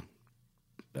by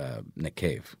Nick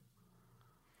Cave.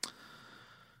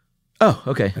 Oh,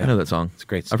 okay. Yeah. I know that song. It's a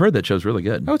great song. I've heard that show's really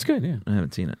good. Oh, it's good, yeah. I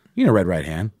haven't seen it. You know Red Right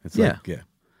Hand. It's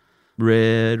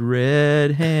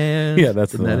Red hand. Yeah,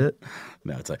 that's Isn't that it?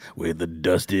 No, it's like, with the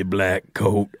dusty black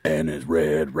coat and his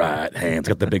red right hand. It's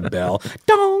got the big bell.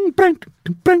 Dong, bang,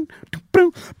 bang,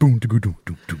 boom, boom, boom,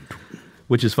 boom.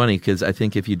 Which is funny because I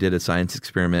think if you did a science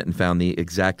experiment and found the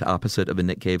exact opposite of a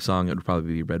Nick Cave song, it would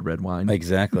probably be Red, Red Wine.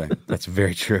 Exactly. That's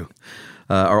very true.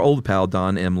 Our old pal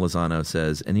Don M. Lozano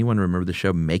says, anyone remember the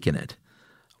show Making It?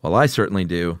 Well, I certainly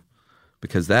do,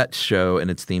 because that show and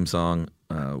its theme song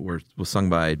was sung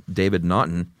by David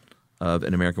Naughton of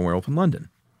An American Werewolf in London.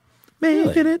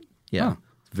 Making it. Yeah. Huh.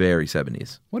 Very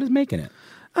 70s. What is Making It?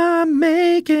 I'm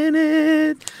making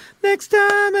it. Next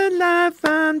time in life,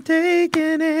 I'm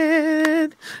taking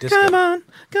it. Disco. Come on,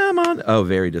 come on. Oh,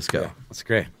 very disco. Yeah, that's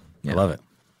great. Yeah. I love it.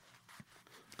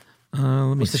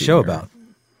 What's the show about?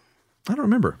 I don't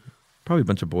remember. Probably a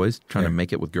bunch of boys trying to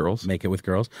make it with girls. Make it with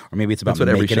girls? Or maybe it's about That's what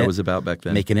every show it, was about back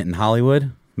then. Making it in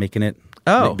Hollywood? Making it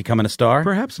becoming a star?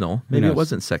 Perhaps, Noel. Maybe it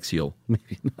wasn't sexual.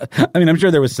 Maybe not. I mean, I'm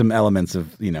sure there was some elements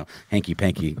of,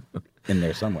 hanky-panky in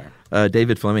there somewhere.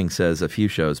 David Fleming says a few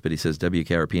shows, but he says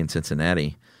WKRP in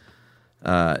Cincinnati.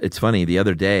 It's funny, the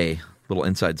other day, little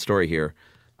inside story here,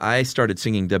 I started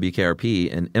singing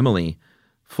WKRP, and Emily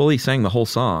fully sang the whole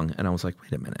song, and I was like,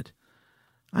 wait a minute.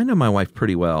 I know my wife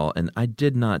pretty well, and I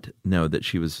did not know that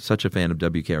she was such a fan of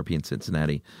WKRP in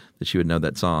Cincinnati that she would know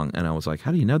that song. And I was like,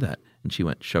 how do you know that? And she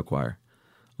went, show choir.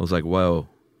 I was like, whoa,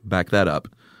 back that up.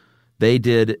 They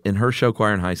did, in her show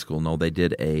choir in high school, they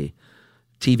did a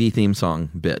TV theme song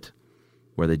bit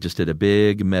where they just did a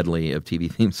big medley of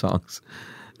TV theme songs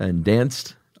and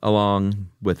danced along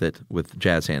with it with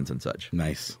jazz hands and such.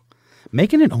 Nice.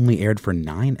 Making It only aired for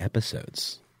 9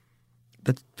 episodes.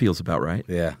 That feels about right.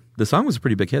 Yeah. The song was a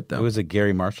pretty big hit, though. It was a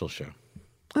Gary Marshall show.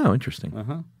 Oh, interesting.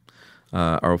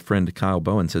 Uh-huh. Our friend Kyle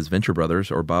Bowen says Venture Brothers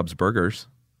or Bob's Burgers.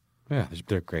 Yeah,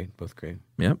 they're great. Both great.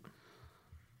 Yep.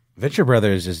 Venture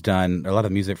Brothers has done a lot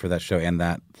of music for that show, and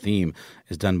that theme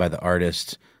is done by the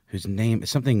artist whose name is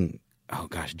something,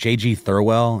 J.G.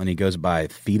 Thirlwell, and he goes by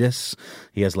Thetis.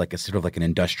 He has like a sort of like an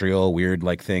industrial weird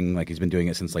like thing, like he's been doing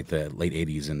it since like the late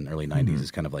 80s and early 90s. Mm-hmm.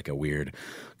 Is kind of like a weird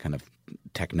kind of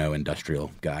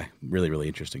techno-industrial guy. Really, really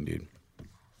interesting dude.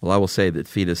 Well, I will say that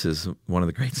Fetus is one of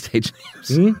the great stage names.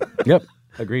 Mm-hmm. Yep,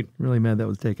 agreed. Really mad that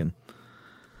was taken.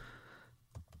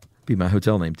 Be my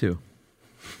hotel name, too.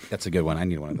 That's a good one. I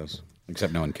need one of those,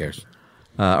 except no one cares.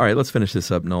 All right, let's finish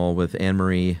this up, Noel, with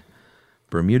Anne-Marie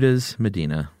Bermudez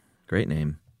Medina. Great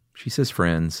name. She says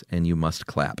friends, and you must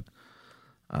clap.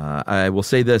 I will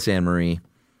say this, Anne-Marie.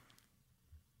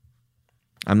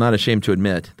 I'm not ashamed to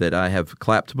admit that I have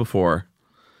clapped before.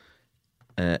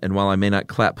 And while I may not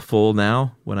clap full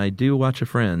now, when I do watch a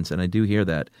Friends and I do hear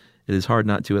that, it is hard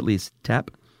not to at least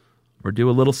tap or do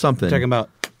a little something. Talking about...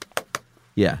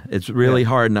 Yeah, it's really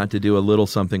hard not to do a little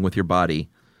something with your body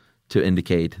to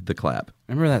indicate the clap.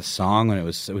 Remember that song when it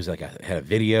was like it had a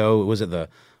video? Was it what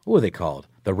were they called?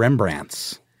 The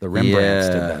Rembrandts. The Rembrandts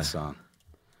did that song.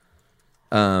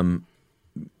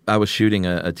 I was shooting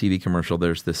a TV commercial.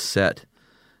 There's this set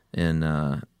in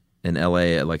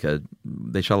L.A.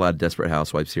 They shot a lot of Desperate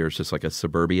Housewives here. It's just like a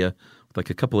suburbia with like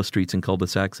a couple of streets and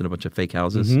cul-de-sacs and a bunch of fake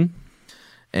houses. Mm-hmm.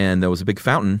 And there was a big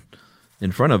fountain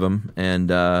in front of them. And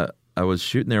I was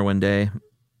shooting there one day,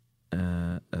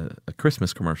 a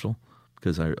Christmas commercial,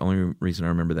 because the only reason I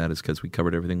remember that is because we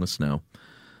covered everything with snow,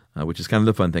 which is kind of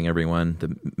the fun thing, everyone.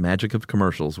 The magic of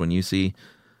commercials. When you see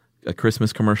a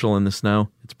Christmas commercial in the snow,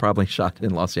 it's probably shot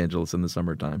in Los Angeles in the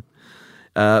summertime.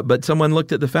 But someone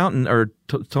looked at the fountain or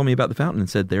told me about the fountain and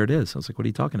said, there it is. I was like, what are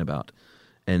you talking about?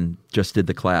 And just did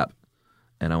the clap.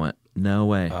 And I went, no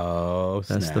way. Oh,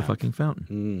 That's snap. the fucking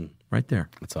fountain. Right there.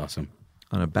 That's awesome.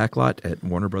 On a backlot at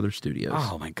Warner Brothers Studios.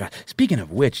 Oh, my God. Speaking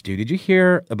of which, dude, did you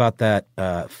hear about that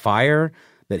fire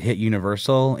that hit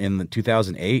Universal in the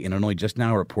 2008, and it only just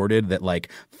now reported that like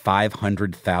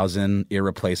 500,000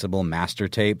 irreplaceable master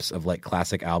tapes of like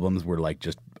classic albums were like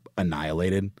just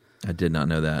annihilated. I did not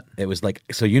know that. It was like,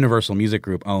 so Universal Music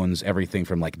Group owns everything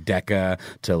from like Decca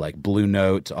to like Blue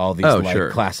Note, to all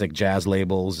these classic jazz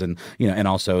labels, and and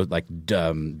also like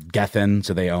Geffen,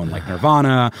 so they own like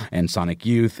Nirvana and Sonic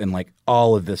Youth, and like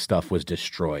all of this stuff was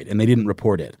destroyed, and they didn't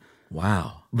report it.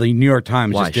 Wow. The New York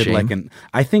Times Why, just did shame?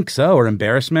 I think so, or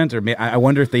embarrassment, or I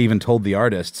wonder if they even told the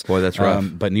artists. Boy, that's rough.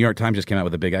 But New York Times just came out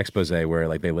with a big expose where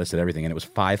like they listed everything, and it was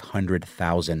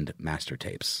 500,000 master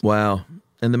tapes. Wow.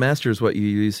 And the master is what you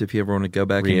use if you ever want to go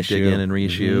back Reissue. and dig in and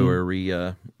reissue or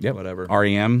whatever.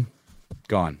 REM,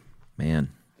 gone. Man.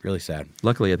 Really sad.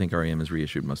 Luckily, I think REM has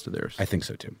reissued most of theirs. I think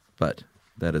so too. But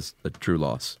that is a true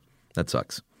loss. That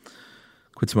sucks.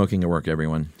 Quit smoking at work,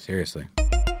 everyone. Seriously.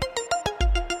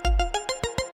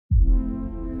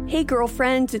 Hey,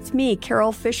 girlfriends, it's me,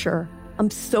 Carol Fisher. I'm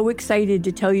so excited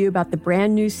to tell you about the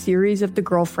brand new series of The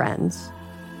Girlfriends.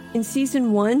 In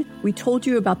season 1, we told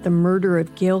you about the murder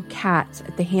of Gail Katz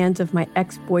at the hands of my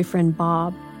ex-boyfriend,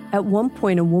 Bob. At one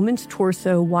point, a woman's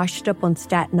torso washed up on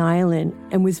Staten Island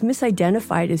and was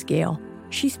misidentified as Gail.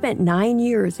 She spent 9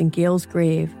 years in Gail's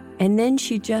grave, and then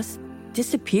she just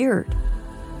disappeared.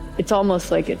 It's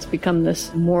almost like it's become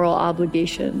this moral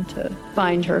obligation to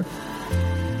find her.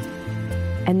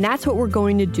 And that's what we're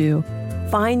going to do.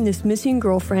 Find this missing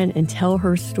girlfriend and tell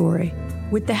her story.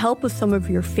 With the help of some of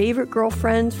your favorite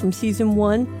girlfriends from season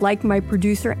 1, like my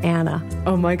producer, Anna.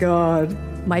 Oh my God.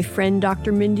 My friend,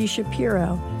 Dr. Mindy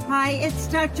Shapiro. Hi, it's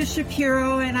Dr.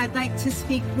 Shapiro, and I'd like to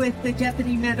speak with the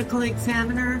Deputy Medical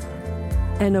Examiner.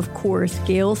 And of course,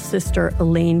 Gail's sister,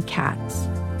 Elaine Katz.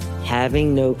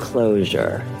 Having no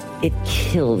closure, it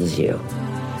kills you.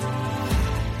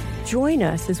 Join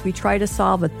us as we try to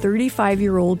solve a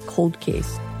 35-year-old cold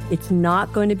case. It's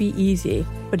not going to be easy,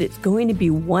 but it's going to be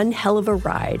one hell of a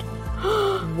ride.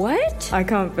 What? I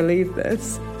can't believe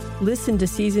this. Listen to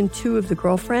season 2 of The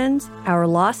Girlfriends, Our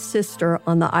Lost Sister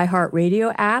on the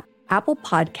iHeartRadio app, Apple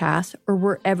Podcasts, or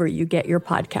wherever you get your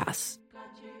podcasts.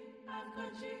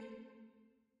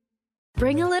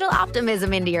 Bring a little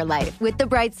optimism into your life with The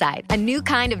Bright Side, a new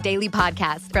kind of daily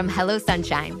podcast from Hello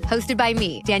Sunshine, hosted by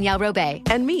me, Danielle Robay.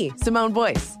 And me, Simone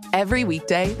Boyce. Every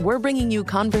weekday, we're bringing you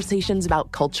conversations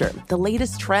about culture, the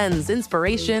latest trends,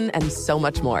 inspiration, and so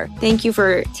much more. Thank you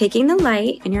for taking the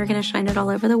light, and you're going to shine it all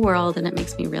over the world, and it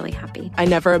makes me really happy. I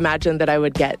never imagined that I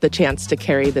would get the chance to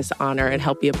carry this honor and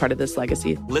help be a part of this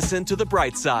legacy. Listen to The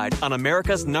Bright Side on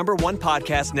America's #1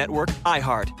 podcast network,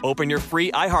 iHeart. Open your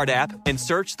free iHeart app and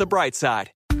search The Bright Side.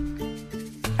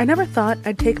 I never thought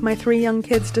I'd take my 3 young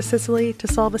kids to Sicily to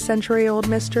solve a century-old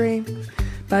mystery.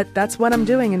 But that's what I'm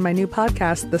doing in my new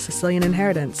podcast, The Sicilian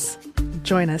Inheritance.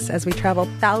 Join us as we travel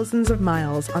thousands of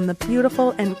miles on the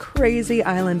beautiful and crazy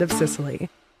island of Sicily,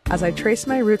 as I trace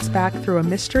my roots back through a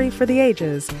mystery for the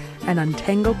ages and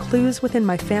untangle clues within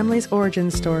my family's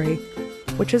origin story,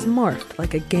 which has morphed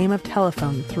like a game of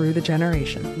telephone through the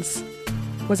generations.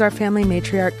 Was our family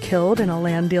matriarch killed in a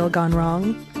land deal gone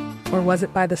wrong? Or was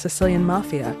it by the Sicilian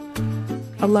mafia?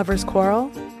 A lover's quarrel?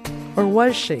 Or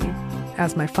was she,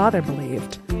 as my father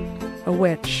believed, a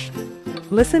witch?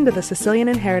 Listen to The Sicilian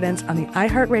Inheritance on the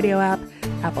iHeartRadio app,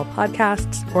 Apple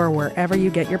Podcasts, or wherever you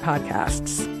get your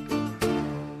podcasts.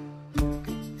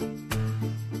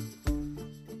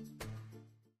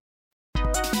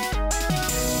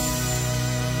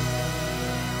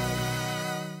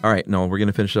 All right, Noel, we're going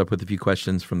to finish up with a few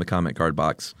questions from the comment card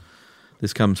box.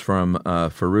 This comes from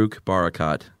Farouk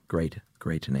Barakat.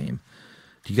 Great name.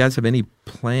 Do you guys have any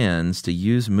plans to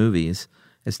use movies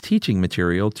as teaching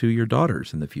material to your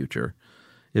daughters in the future?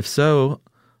 If so,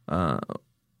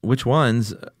 which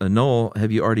ones, Noel,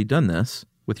 have you already done this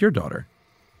with your daughter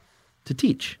to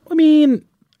teach? I mean,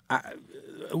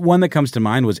 one that comes to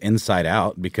mind was Inside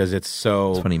Out, because it's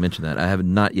so... It's funny you mentioned that. I have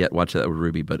not yet watched that with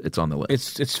Ruby, but it's on the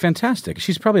list. It's fantastic.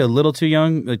 She's probably a little too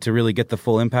young to really get the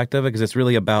full impact of it, because it's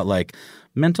really about like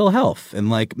mental health and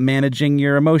like managing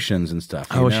your emotions and stuff.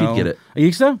 Oh, she'd get it. You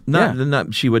think so?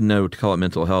 Not she wouldn't know to call it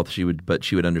mental health. But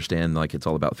she would understand like it's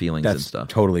all about feelings and stuff.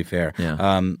 That's totally fair.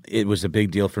 Yeah. It was a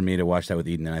big deal for me to watch that with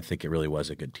Eden, and I think it really was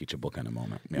a good teachable kind of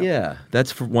moment. Yeah,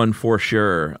 that's one for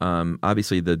sure.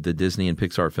 Obviously, the Disney and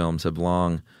Pixar films have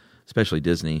long, especially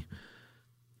Disney,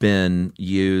 been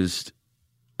used,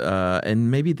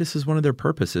 and maybe this is one of their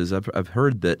purposes. I've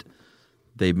heard that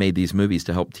they've made these movies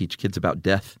to help teach kids about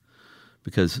death,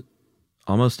 because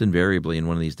almost invariably in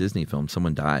one of these Disney films,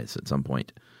 someone dies at some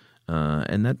point.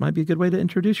 And that might be a good way to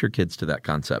introduce your kids to that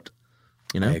concept.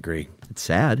 You know? I agree. It's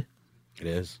sad. It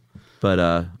is.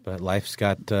 But life's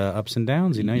got ups and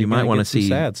downs. You know, you might want to see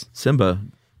sads. Simba.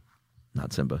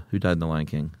 Not Simba. Who died in The Lion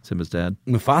King? Simba's dad?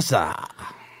 Mufasa.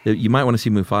 You might want to see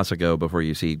Mufasa go before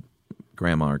you see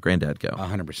grandma or granddad go.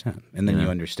 100%. And then you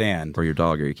understand. Or your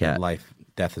dog or your cat.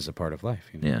 Death is a part of life.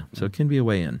 You know? Yeah. So it can be a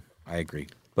way in. I agree.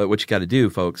 But what you got to do,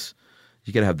 folks,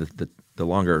 you got to have the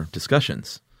longer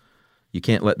discussions. You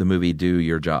can't let the movie do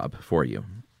your job for you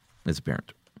as a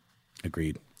parent.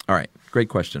 Agreed. All right. Great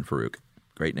question, Farouk.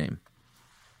 Great name.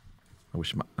 I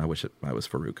wish I was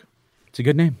Farouk. It's a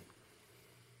good name.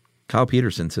 Kyle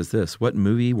Peterson says this: what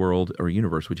movie, world, or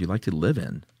universe would you like to live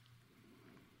in?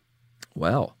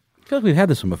 Well, I feel like we've had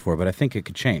this one before, but I think it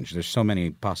could change. There's so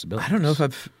many possibilities. I don't know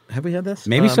if have we had this?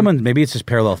 Maybe maybe it's just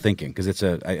parallel thinking because it's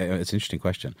an interesting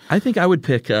question. I think I would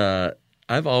pick.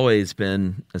 I've always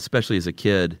been, especially as a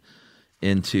kid,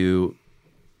 into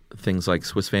things like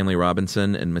Swiss Family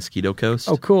Robinson and Mosquito Coast.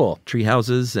 Oh, cool! Tree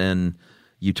houses and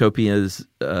utopias,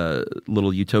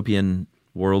 little utopian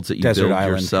worlds that you Desert build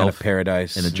island, yourself, kind of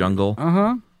paradise in a jungle.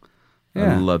 Yeah.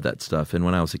 I love that stuff. And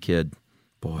when I was a kid,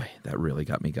 boy, that really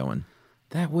got me going.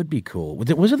 That would be cool.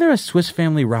 Wasn't there a Swiss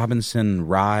Family Robinson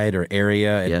ride or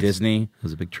area at Disney? It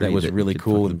was a big tree. That was really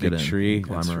cool with a big in, tree.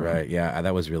 That's right. Yeah,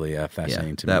 that was really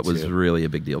fascinating to me. That was really a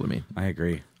big deal to me. I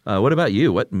agree. What about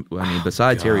you?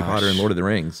 Besides Harry Potter and Lord of the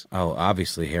Rings? Oh,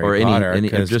 obviously Harry Potter.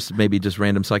 Or just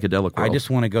random psychedelic world. I just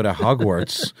want to go to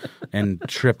Hogwarts and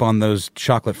trip on those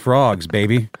chocolate frogs,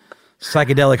 baby.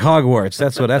 Psychedelic Hogwarts.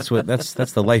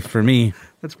 That's the life for me.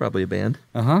 That's probably a band.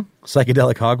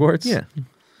 Psychedelic Hogwarts.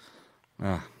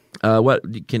 Yeah. What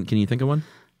can you think of one?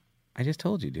 I just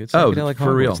told you, dude. Psychedelic for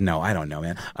Hogwarts. real? No, I don't know,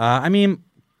 man. I mean,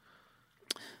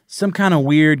 some kind of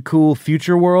weird, cool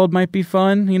future world might be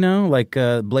fun, you know, like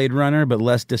Blade Runner, but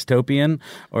less dystopian.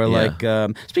 Or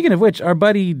speaking of which, our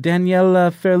buddy Daniel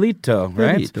Ferlito,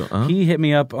 right? He hit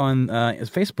me up on his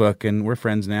Facebook, and we're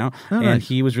friends now. And nice.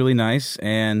 He was really nice.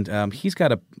 And he's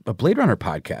got a Blade Runner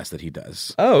podcast that he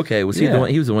does. Oh, okay. Was he the one?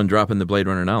 He was the one dropping the Blade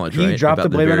Runner knowledge, right? He dropped about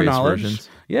the Blade Runner knowledge. Versions.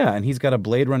 Yeah, and he's got a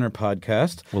Blade Runner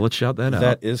podcast. Well, let's shout that out.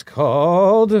 That is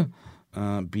called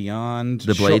Beyond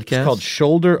the Blade Cast? It's called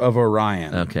Shoulder of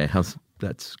Orion. Okay,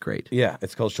 that's great. Yeah,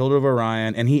 it's called Shoulder of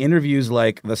Orion, and he interviews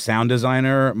like the sound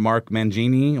designer Mark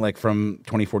Mangini, like from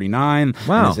 2049.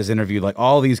 Wow, and has interviewed like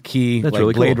all these key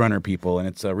really Blade cool. Runner people, and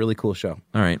it's a really cool show.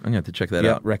 All right, I'm gonna have to check that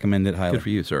out. Recommend it highly. Good for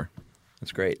you, sir.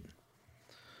 That's great.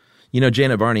 You know,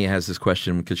 Janet Varney has this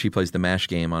question because she plays the MASH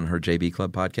game on her JB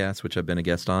Club podcast, which I've been a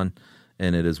guest on,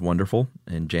 and it is wonderful.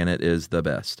 And Janet is the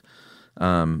best.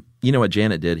 You know what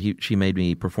Janet did? She made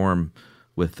me perform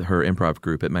with her improv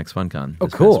group at Max FunCon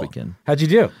this past weekend. How'd you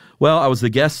do? Well, I was the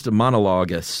guest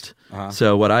monologuist.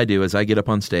 So what I do is I get up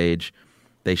on stage,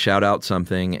 they shout out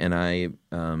something, and I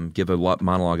give a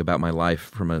monologue about my life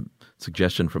from a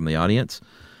suggestion from the audience.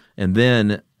 And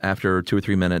then after 2 or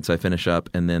 3 minutes, I finish up,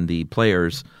 and then the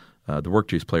players, the Work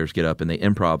Juice players, get up and they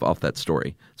improv off that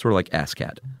story, sort of like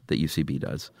ASCAT that UCB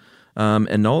does.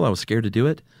 And Noel, I was scared to do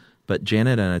it, but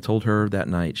Janet, and I told her that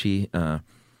night, she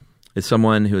is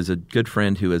someone who is a good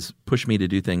friend who has pushed me to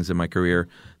do things in my career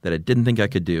that I didn't think I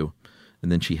could do,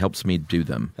 and then she helps me do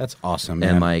them. That's awesome,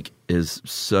 man. And is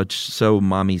so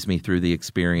mommies me through the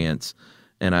experience,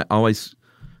 and I always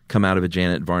come out of a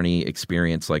Janet Varney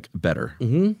experience better.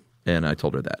 Mm-hmm. And I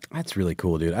told her that. That's really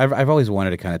cool, dude. I've always wanted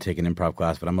to kind of take an improv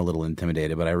class, but I'm a little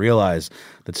intimidated. But I realize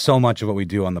that so much of what we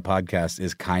do on the podcast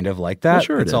is kind of like that. Well,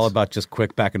 sure it's all about just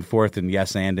quick back and forth and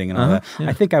yes-anding and all that. Yeah.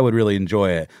 I think I would really enjoy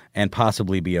it and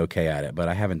possibly be okay at it, but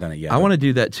I haven't done it yet. I want to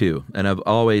do that too. And I've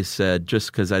always said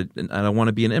just because I don't want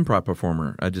to be an improv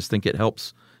performer. I just think it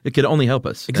helps. It could only help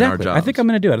us exactly. in our jobs. I think I'm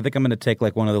going to do it. I think I'm going to take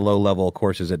one of the low-level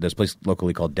courses at this place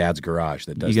locally called Dad's Garage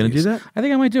that does You going to do that? I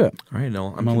think I might do it. All right, no,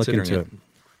 I'm going to look into it.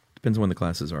 Depends on when the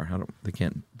classes are. They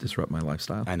can't disrupt my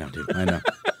lifestyle. I know, dude. I know.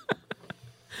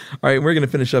 All right, we're going to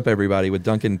finish up, everybody, with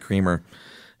Duncan Creamer,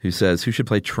 who says, who should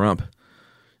play Trump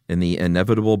in the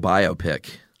inevitable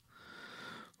biopic?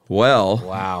 Well,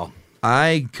 wow.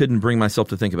 I couldn't bring myself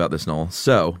to think about this, Noel.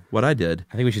 So what I did...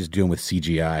 I think we should just do him with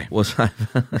CGI. Was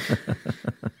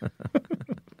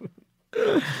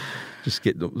just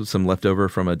get some leftover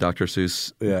from a Dr.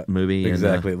 Seuss movie.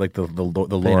 Exactly, like the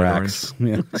Lorax.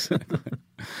 Yeah, exactly.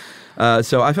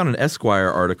 So I found an Esquire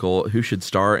article, who should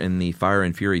star in the Fire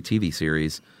and Fury TV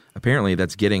series. Apparently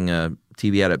that's getting a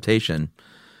TV adaptation.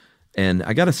 And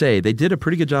I got to say, they did a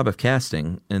pretty good job of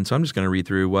casting. And so I'm just going to read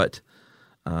through what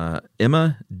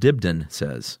Emma Dibden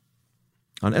says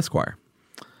on Esquire.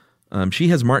 She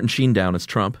has Martin Sheen down as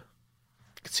Trump.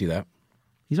 I could see that.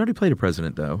 He's already played a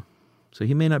president, though. So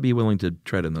he may not be willing to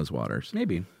tread in those waters.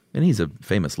 Maybe. And he's a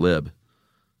famous lib.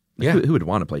 Who would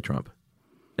want to play Trump?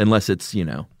 Unless it's,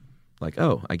 Like,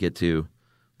 oh, I get to,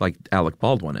 like Alec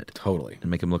Baldwin it. Totally. And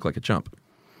make him look like a chump.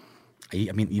 He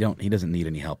doesn't need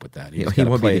any help with that. He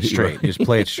won't play be it straight. Just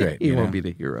play it straight. He won't be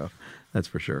the hero. That's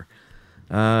for sure.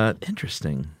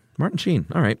 Interesting. Martin Sheen.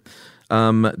 All right.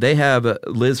 They have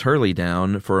Liz Hurley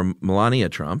down for Melania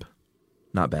Trump.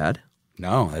 Not bad.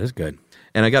 No, that is good.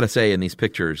 And I got to say, in these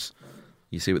pictures,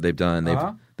 you see what they've done.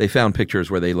 They found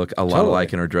pictures where they look a lot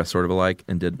alike and are dressed sort of alike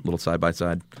and did a little side by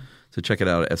side. So check it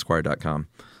out at Esquire.com.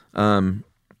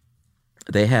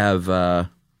 They have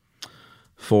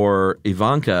for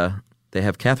Ivanka, they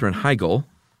have Katherine Heigl.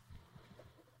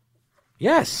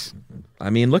 Yes. I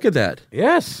mean, look at that.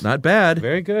 Yes. Not bad.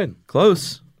 Very good.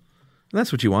 Close. And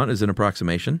that's what you want, is an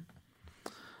approximation.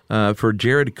 For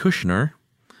Jared Kushner,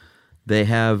 they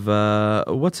have,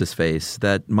 what's his face?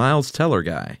 That Miles Teller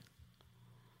guy.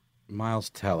 Miles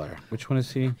Teller. Which one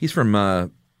is he? He's from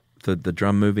the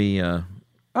drum movie.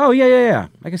 Oh, yeah.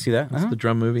 I can see that. That's the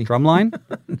drum movie. Drumline?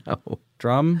 No.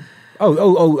 Drum?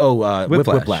 Oh,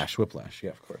 Whiplash. Whiplash, yeah,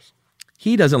 of course.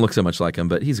 He doesn't look so much like him,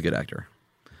 but he's a good actor.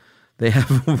 They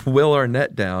have Will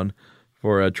Arnett down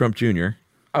for Trump Jr.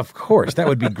 Of course. That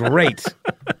would be great.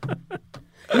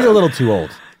 He's a little too old.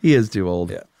 He is too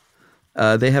old.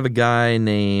 Yeah. They have a guy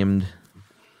named,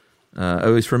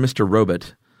 he's from Mr.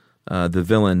 Robot, the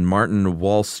villain Martin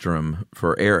Wallstrom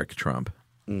for Eric Trump.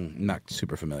 Not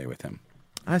super familiar with him.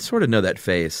 I sort of know that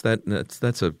face.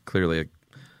 That's clearly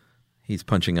he's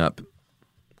punching up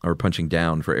or punching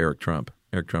down for Eric Trump.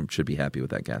 Eric Trump should be happy with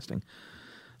that casting.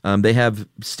 They have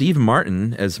Steve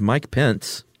Martin as Mike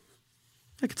Pence.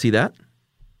 I could see that.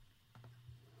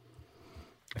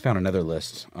 I found another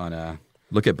list on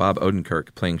Look at Bob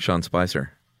Odenkirk playing Sean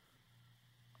Spicer.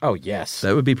 Oh, yes.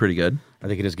 That would be pretty good. I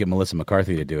think you just get Melissa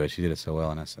McCarthy to do it. She did it so well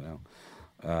on SNL.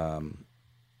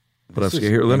 What else?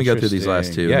 Here, let me go through these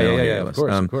last two. Yeah,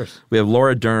 of course. We have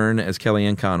Laura Dern as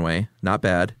Kellyanne Conway. Not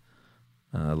bad.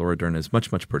 Laura Dern is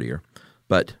much, much prettier,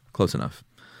 but close enough.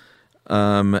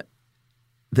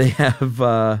 They have,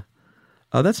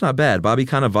 that's not bad. Bobby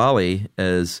Cannavale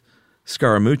as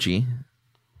Scaramucci.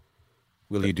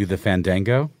 Will you do the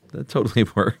Fandango? That totally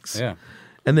works. Yeah.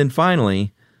 And then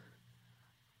finally,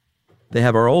 they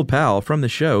have our old pal from the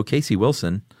show, Casey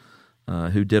Wilson,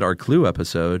 who did our Clue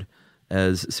episode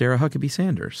as Sarah Huckabee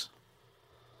Sanders.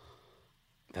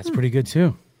 That's pretty good,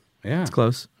 too. Yeah. It's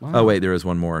close. Wow. Oh, wait, there is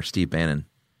one more. Steve Bannon.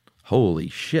 Holy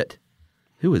shit.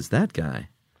 Who is that guy?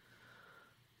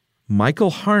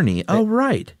 Michael Harney. Oh,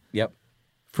 right. Yep.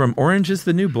 From Orange is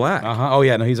the New Black. Oh,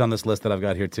 yeah. No, he's on this list that I've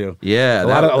got here, too. Yeah. A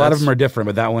lot of them are different,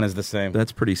 but that one is the same.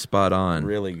 That's pretty spot on.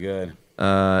 Really good.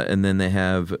 And then they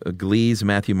have Glee's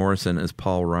Matthew Morrison as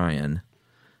Paul Ryan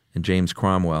and James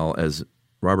Cromwell as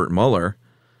Robert Mueller.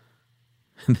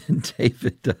 And then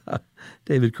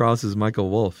David Cross as Michael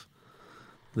Wolff,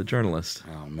 the journalist.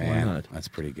 Oh, man. That's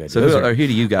pretty good. So who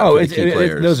do you got for the key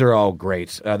players? Those are all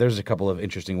great. There's a couple of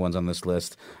interesting ones on this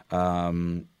list.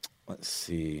 Let's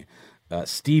see.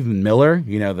 Steve Miller,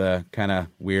 the kind of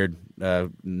weird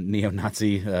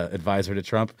neo-Nazi advisor to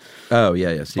Trump. Oh,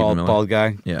 yeah. Steve Miller. Bald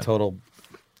guy. Yeah. Total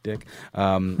dick.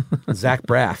 Zach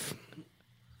Braff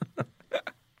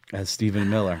as Stephen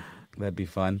Miller. That'd be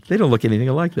fun. They don't look anything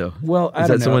alike, though. Well, I Is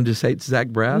don't that know. someone just hates Zach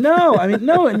Braff? No, I mean,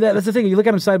 no. And that's the thing. You look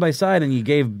at them side by side, and you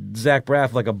gave Zach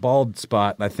Braff like a bald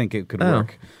spot. I think it could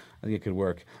work. I think it could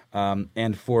work.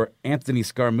 And for Anthony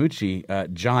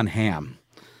Scaramucci, John Hamm.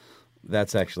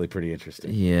 That's actually pretty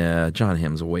interesting. Yeah, John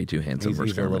Hamm's way too handsome.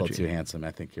 He's a little too handsome.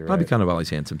 I think you're Bobby right. Cannavale's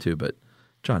handsome too, but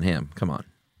John Hamm, come on.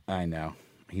 I know.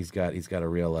 He's got a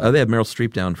real they have Meryl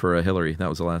Streep down for Hillary. That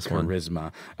was the last one.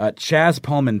 Charisma. Chaz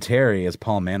Palminteri as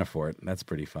Paul Manafort. That's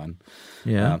pretty fun.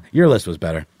 Yeah. Your list was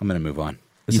better. I'm going to move on.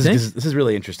 You think? This is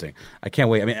really interesting. I can't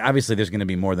wait. I mean, obviously, there's going to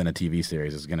be more than a TV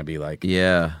series. It's going to be like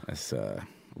this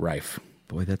rife.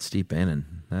 Boy, that's Steve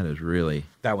Bannon. That is really...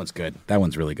 That one's good. That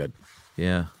one's really good.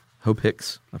 Yeah. Hope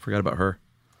Hicks. I forgot about her.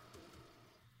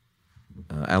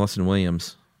 Allison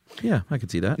Williams. Yeah, I could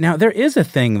see that. Now, there is a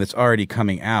thing that's already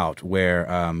coming out where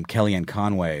Kellyanne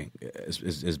Conway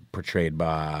is portrayed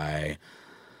by,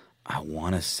 I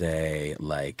want to say,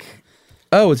 like...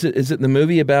 Oh, is it the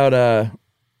movie about,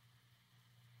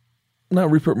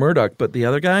 not Rupert Murdoch, but the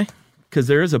other guy? Because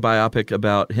there is a biopic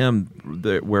about him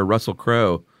where Russell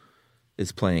Crowe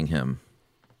is playing him.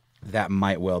 That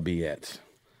might well be it.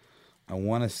 I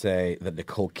want to say that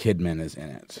Nicole Kidman is in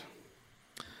it.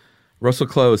 Russell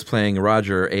Crowe is playing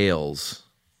Roger Ailes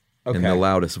in the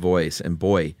loudest voice. And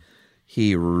boy,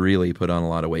 he really put on a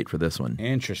lot of weight for this one.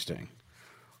 Interesting.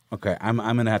 Okay, I'm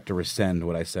going to have to rescind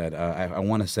what I said. I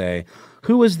want to say,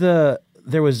 who was there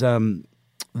was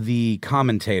the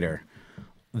commentator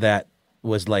that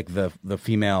was like the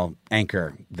female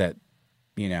anchor that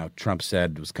Trump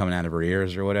said was coming out of her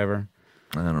ears or whatever.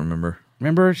 I don't remember.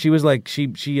 Remember, she was like she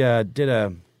did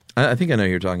a. I think I know who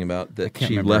you're talking about. That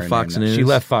she left Fox News. She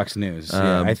left Fox News.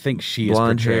 Yeah, I think she is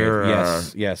blonde portrayed. hair.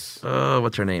 Yes.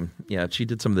 What's her name? Yeah, she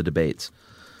did some of the debates.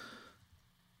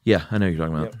 Yeah, I know who you're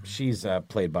talking about. Yep. She's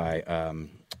played by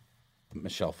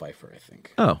Michelle Pfeiffer, I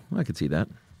think. Oh, I could see that.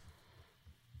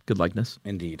 Good likeness.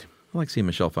 Indeed. I like seeing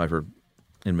Michelle Pfeiffer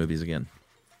in movies again.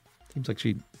 Seems like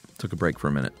she took a break for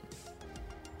a minute.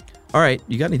 All right,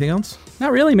 you got anything else?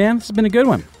 Not really, man. This has been a good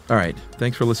one. All right,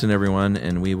 thanks for listening, everyone,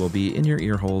 and we will be in your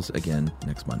ear holes again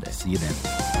next Monday. See you then.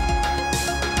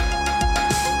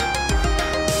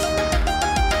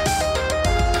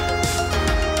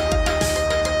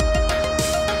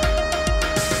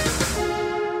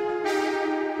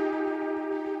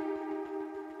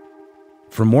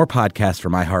 For more podcasts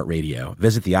from iHeartRadio,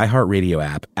 visit the iHeartRadio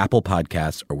app, Apple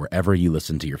Podcasts, or wherever you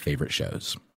listen to your favorite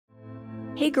shows.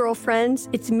 Hey, girlfriends,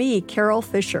 it's me, Carol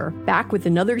Fisher, back with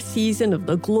another season of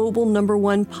the global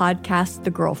 #1 podcast, The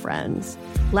Girlfriends.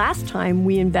 Last time,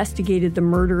 we investigated the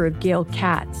murder of Gail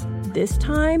Katz. This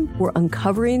time, we're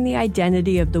uncovering the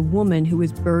identity of the woman who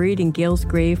was buried in Gail's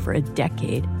grave for a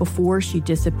decade before she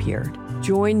disappeared.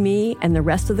 Join me and the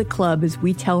rest of the club as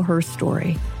we tell her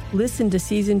story. Listen to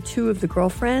Season 2 of The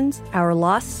Girlfriends, Our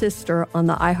Lost Sister on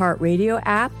the iHeartRadio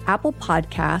app, Apple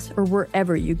Podcasts, or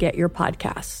wherever you get your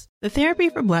podcasts. The Therapy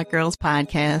for Black Girls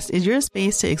podcast is your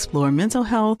space to explore mental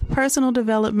health, personal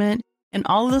development, and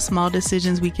all of the small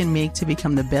decisions we can make to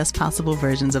become the best possible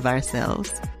versions of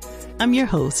ourselves. I'm your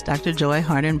host, Dr. Joy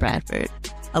Harden Bradford,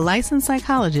 a licensed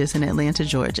psychologist in Atlanta,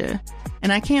 Georgia,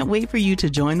 and I can't wait for you to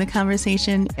join the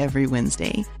conversation every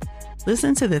Wednesday.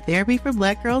 Listen to the Therapy for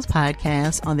Black Girls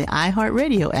podcast on the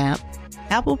iHeartRadio app,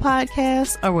 Apple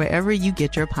Podcasts, or wherever you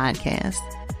get your podcasts.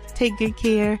 Take good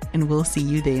care, and we'll see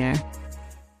you there.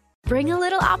 Bring a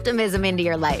little optimism into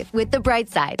your life with The Bright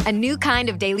Side, a new kind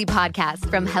of daily podcast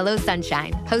from Hello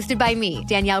Sunshine, hosted by me,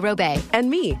 Danielle Robay. And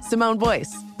me, Simone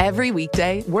Boyce. Every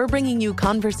weekday, we're bringing you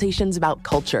conversations about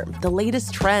culture, the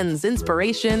latest trends,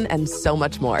 inspiration, and so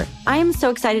much more. I am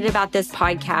so excited about this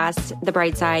podcast, The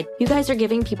Bright Side. You guys are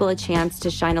giving people a chance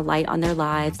to shine a light on their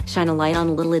lives, shine a light on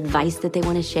a little advice that they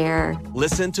want to share.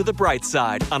 Listen to The Bright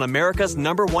Side on America's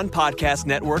 #1 podcast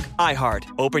network, iHeart.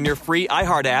 Open your free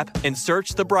iHeart app and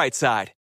search The Bright Side.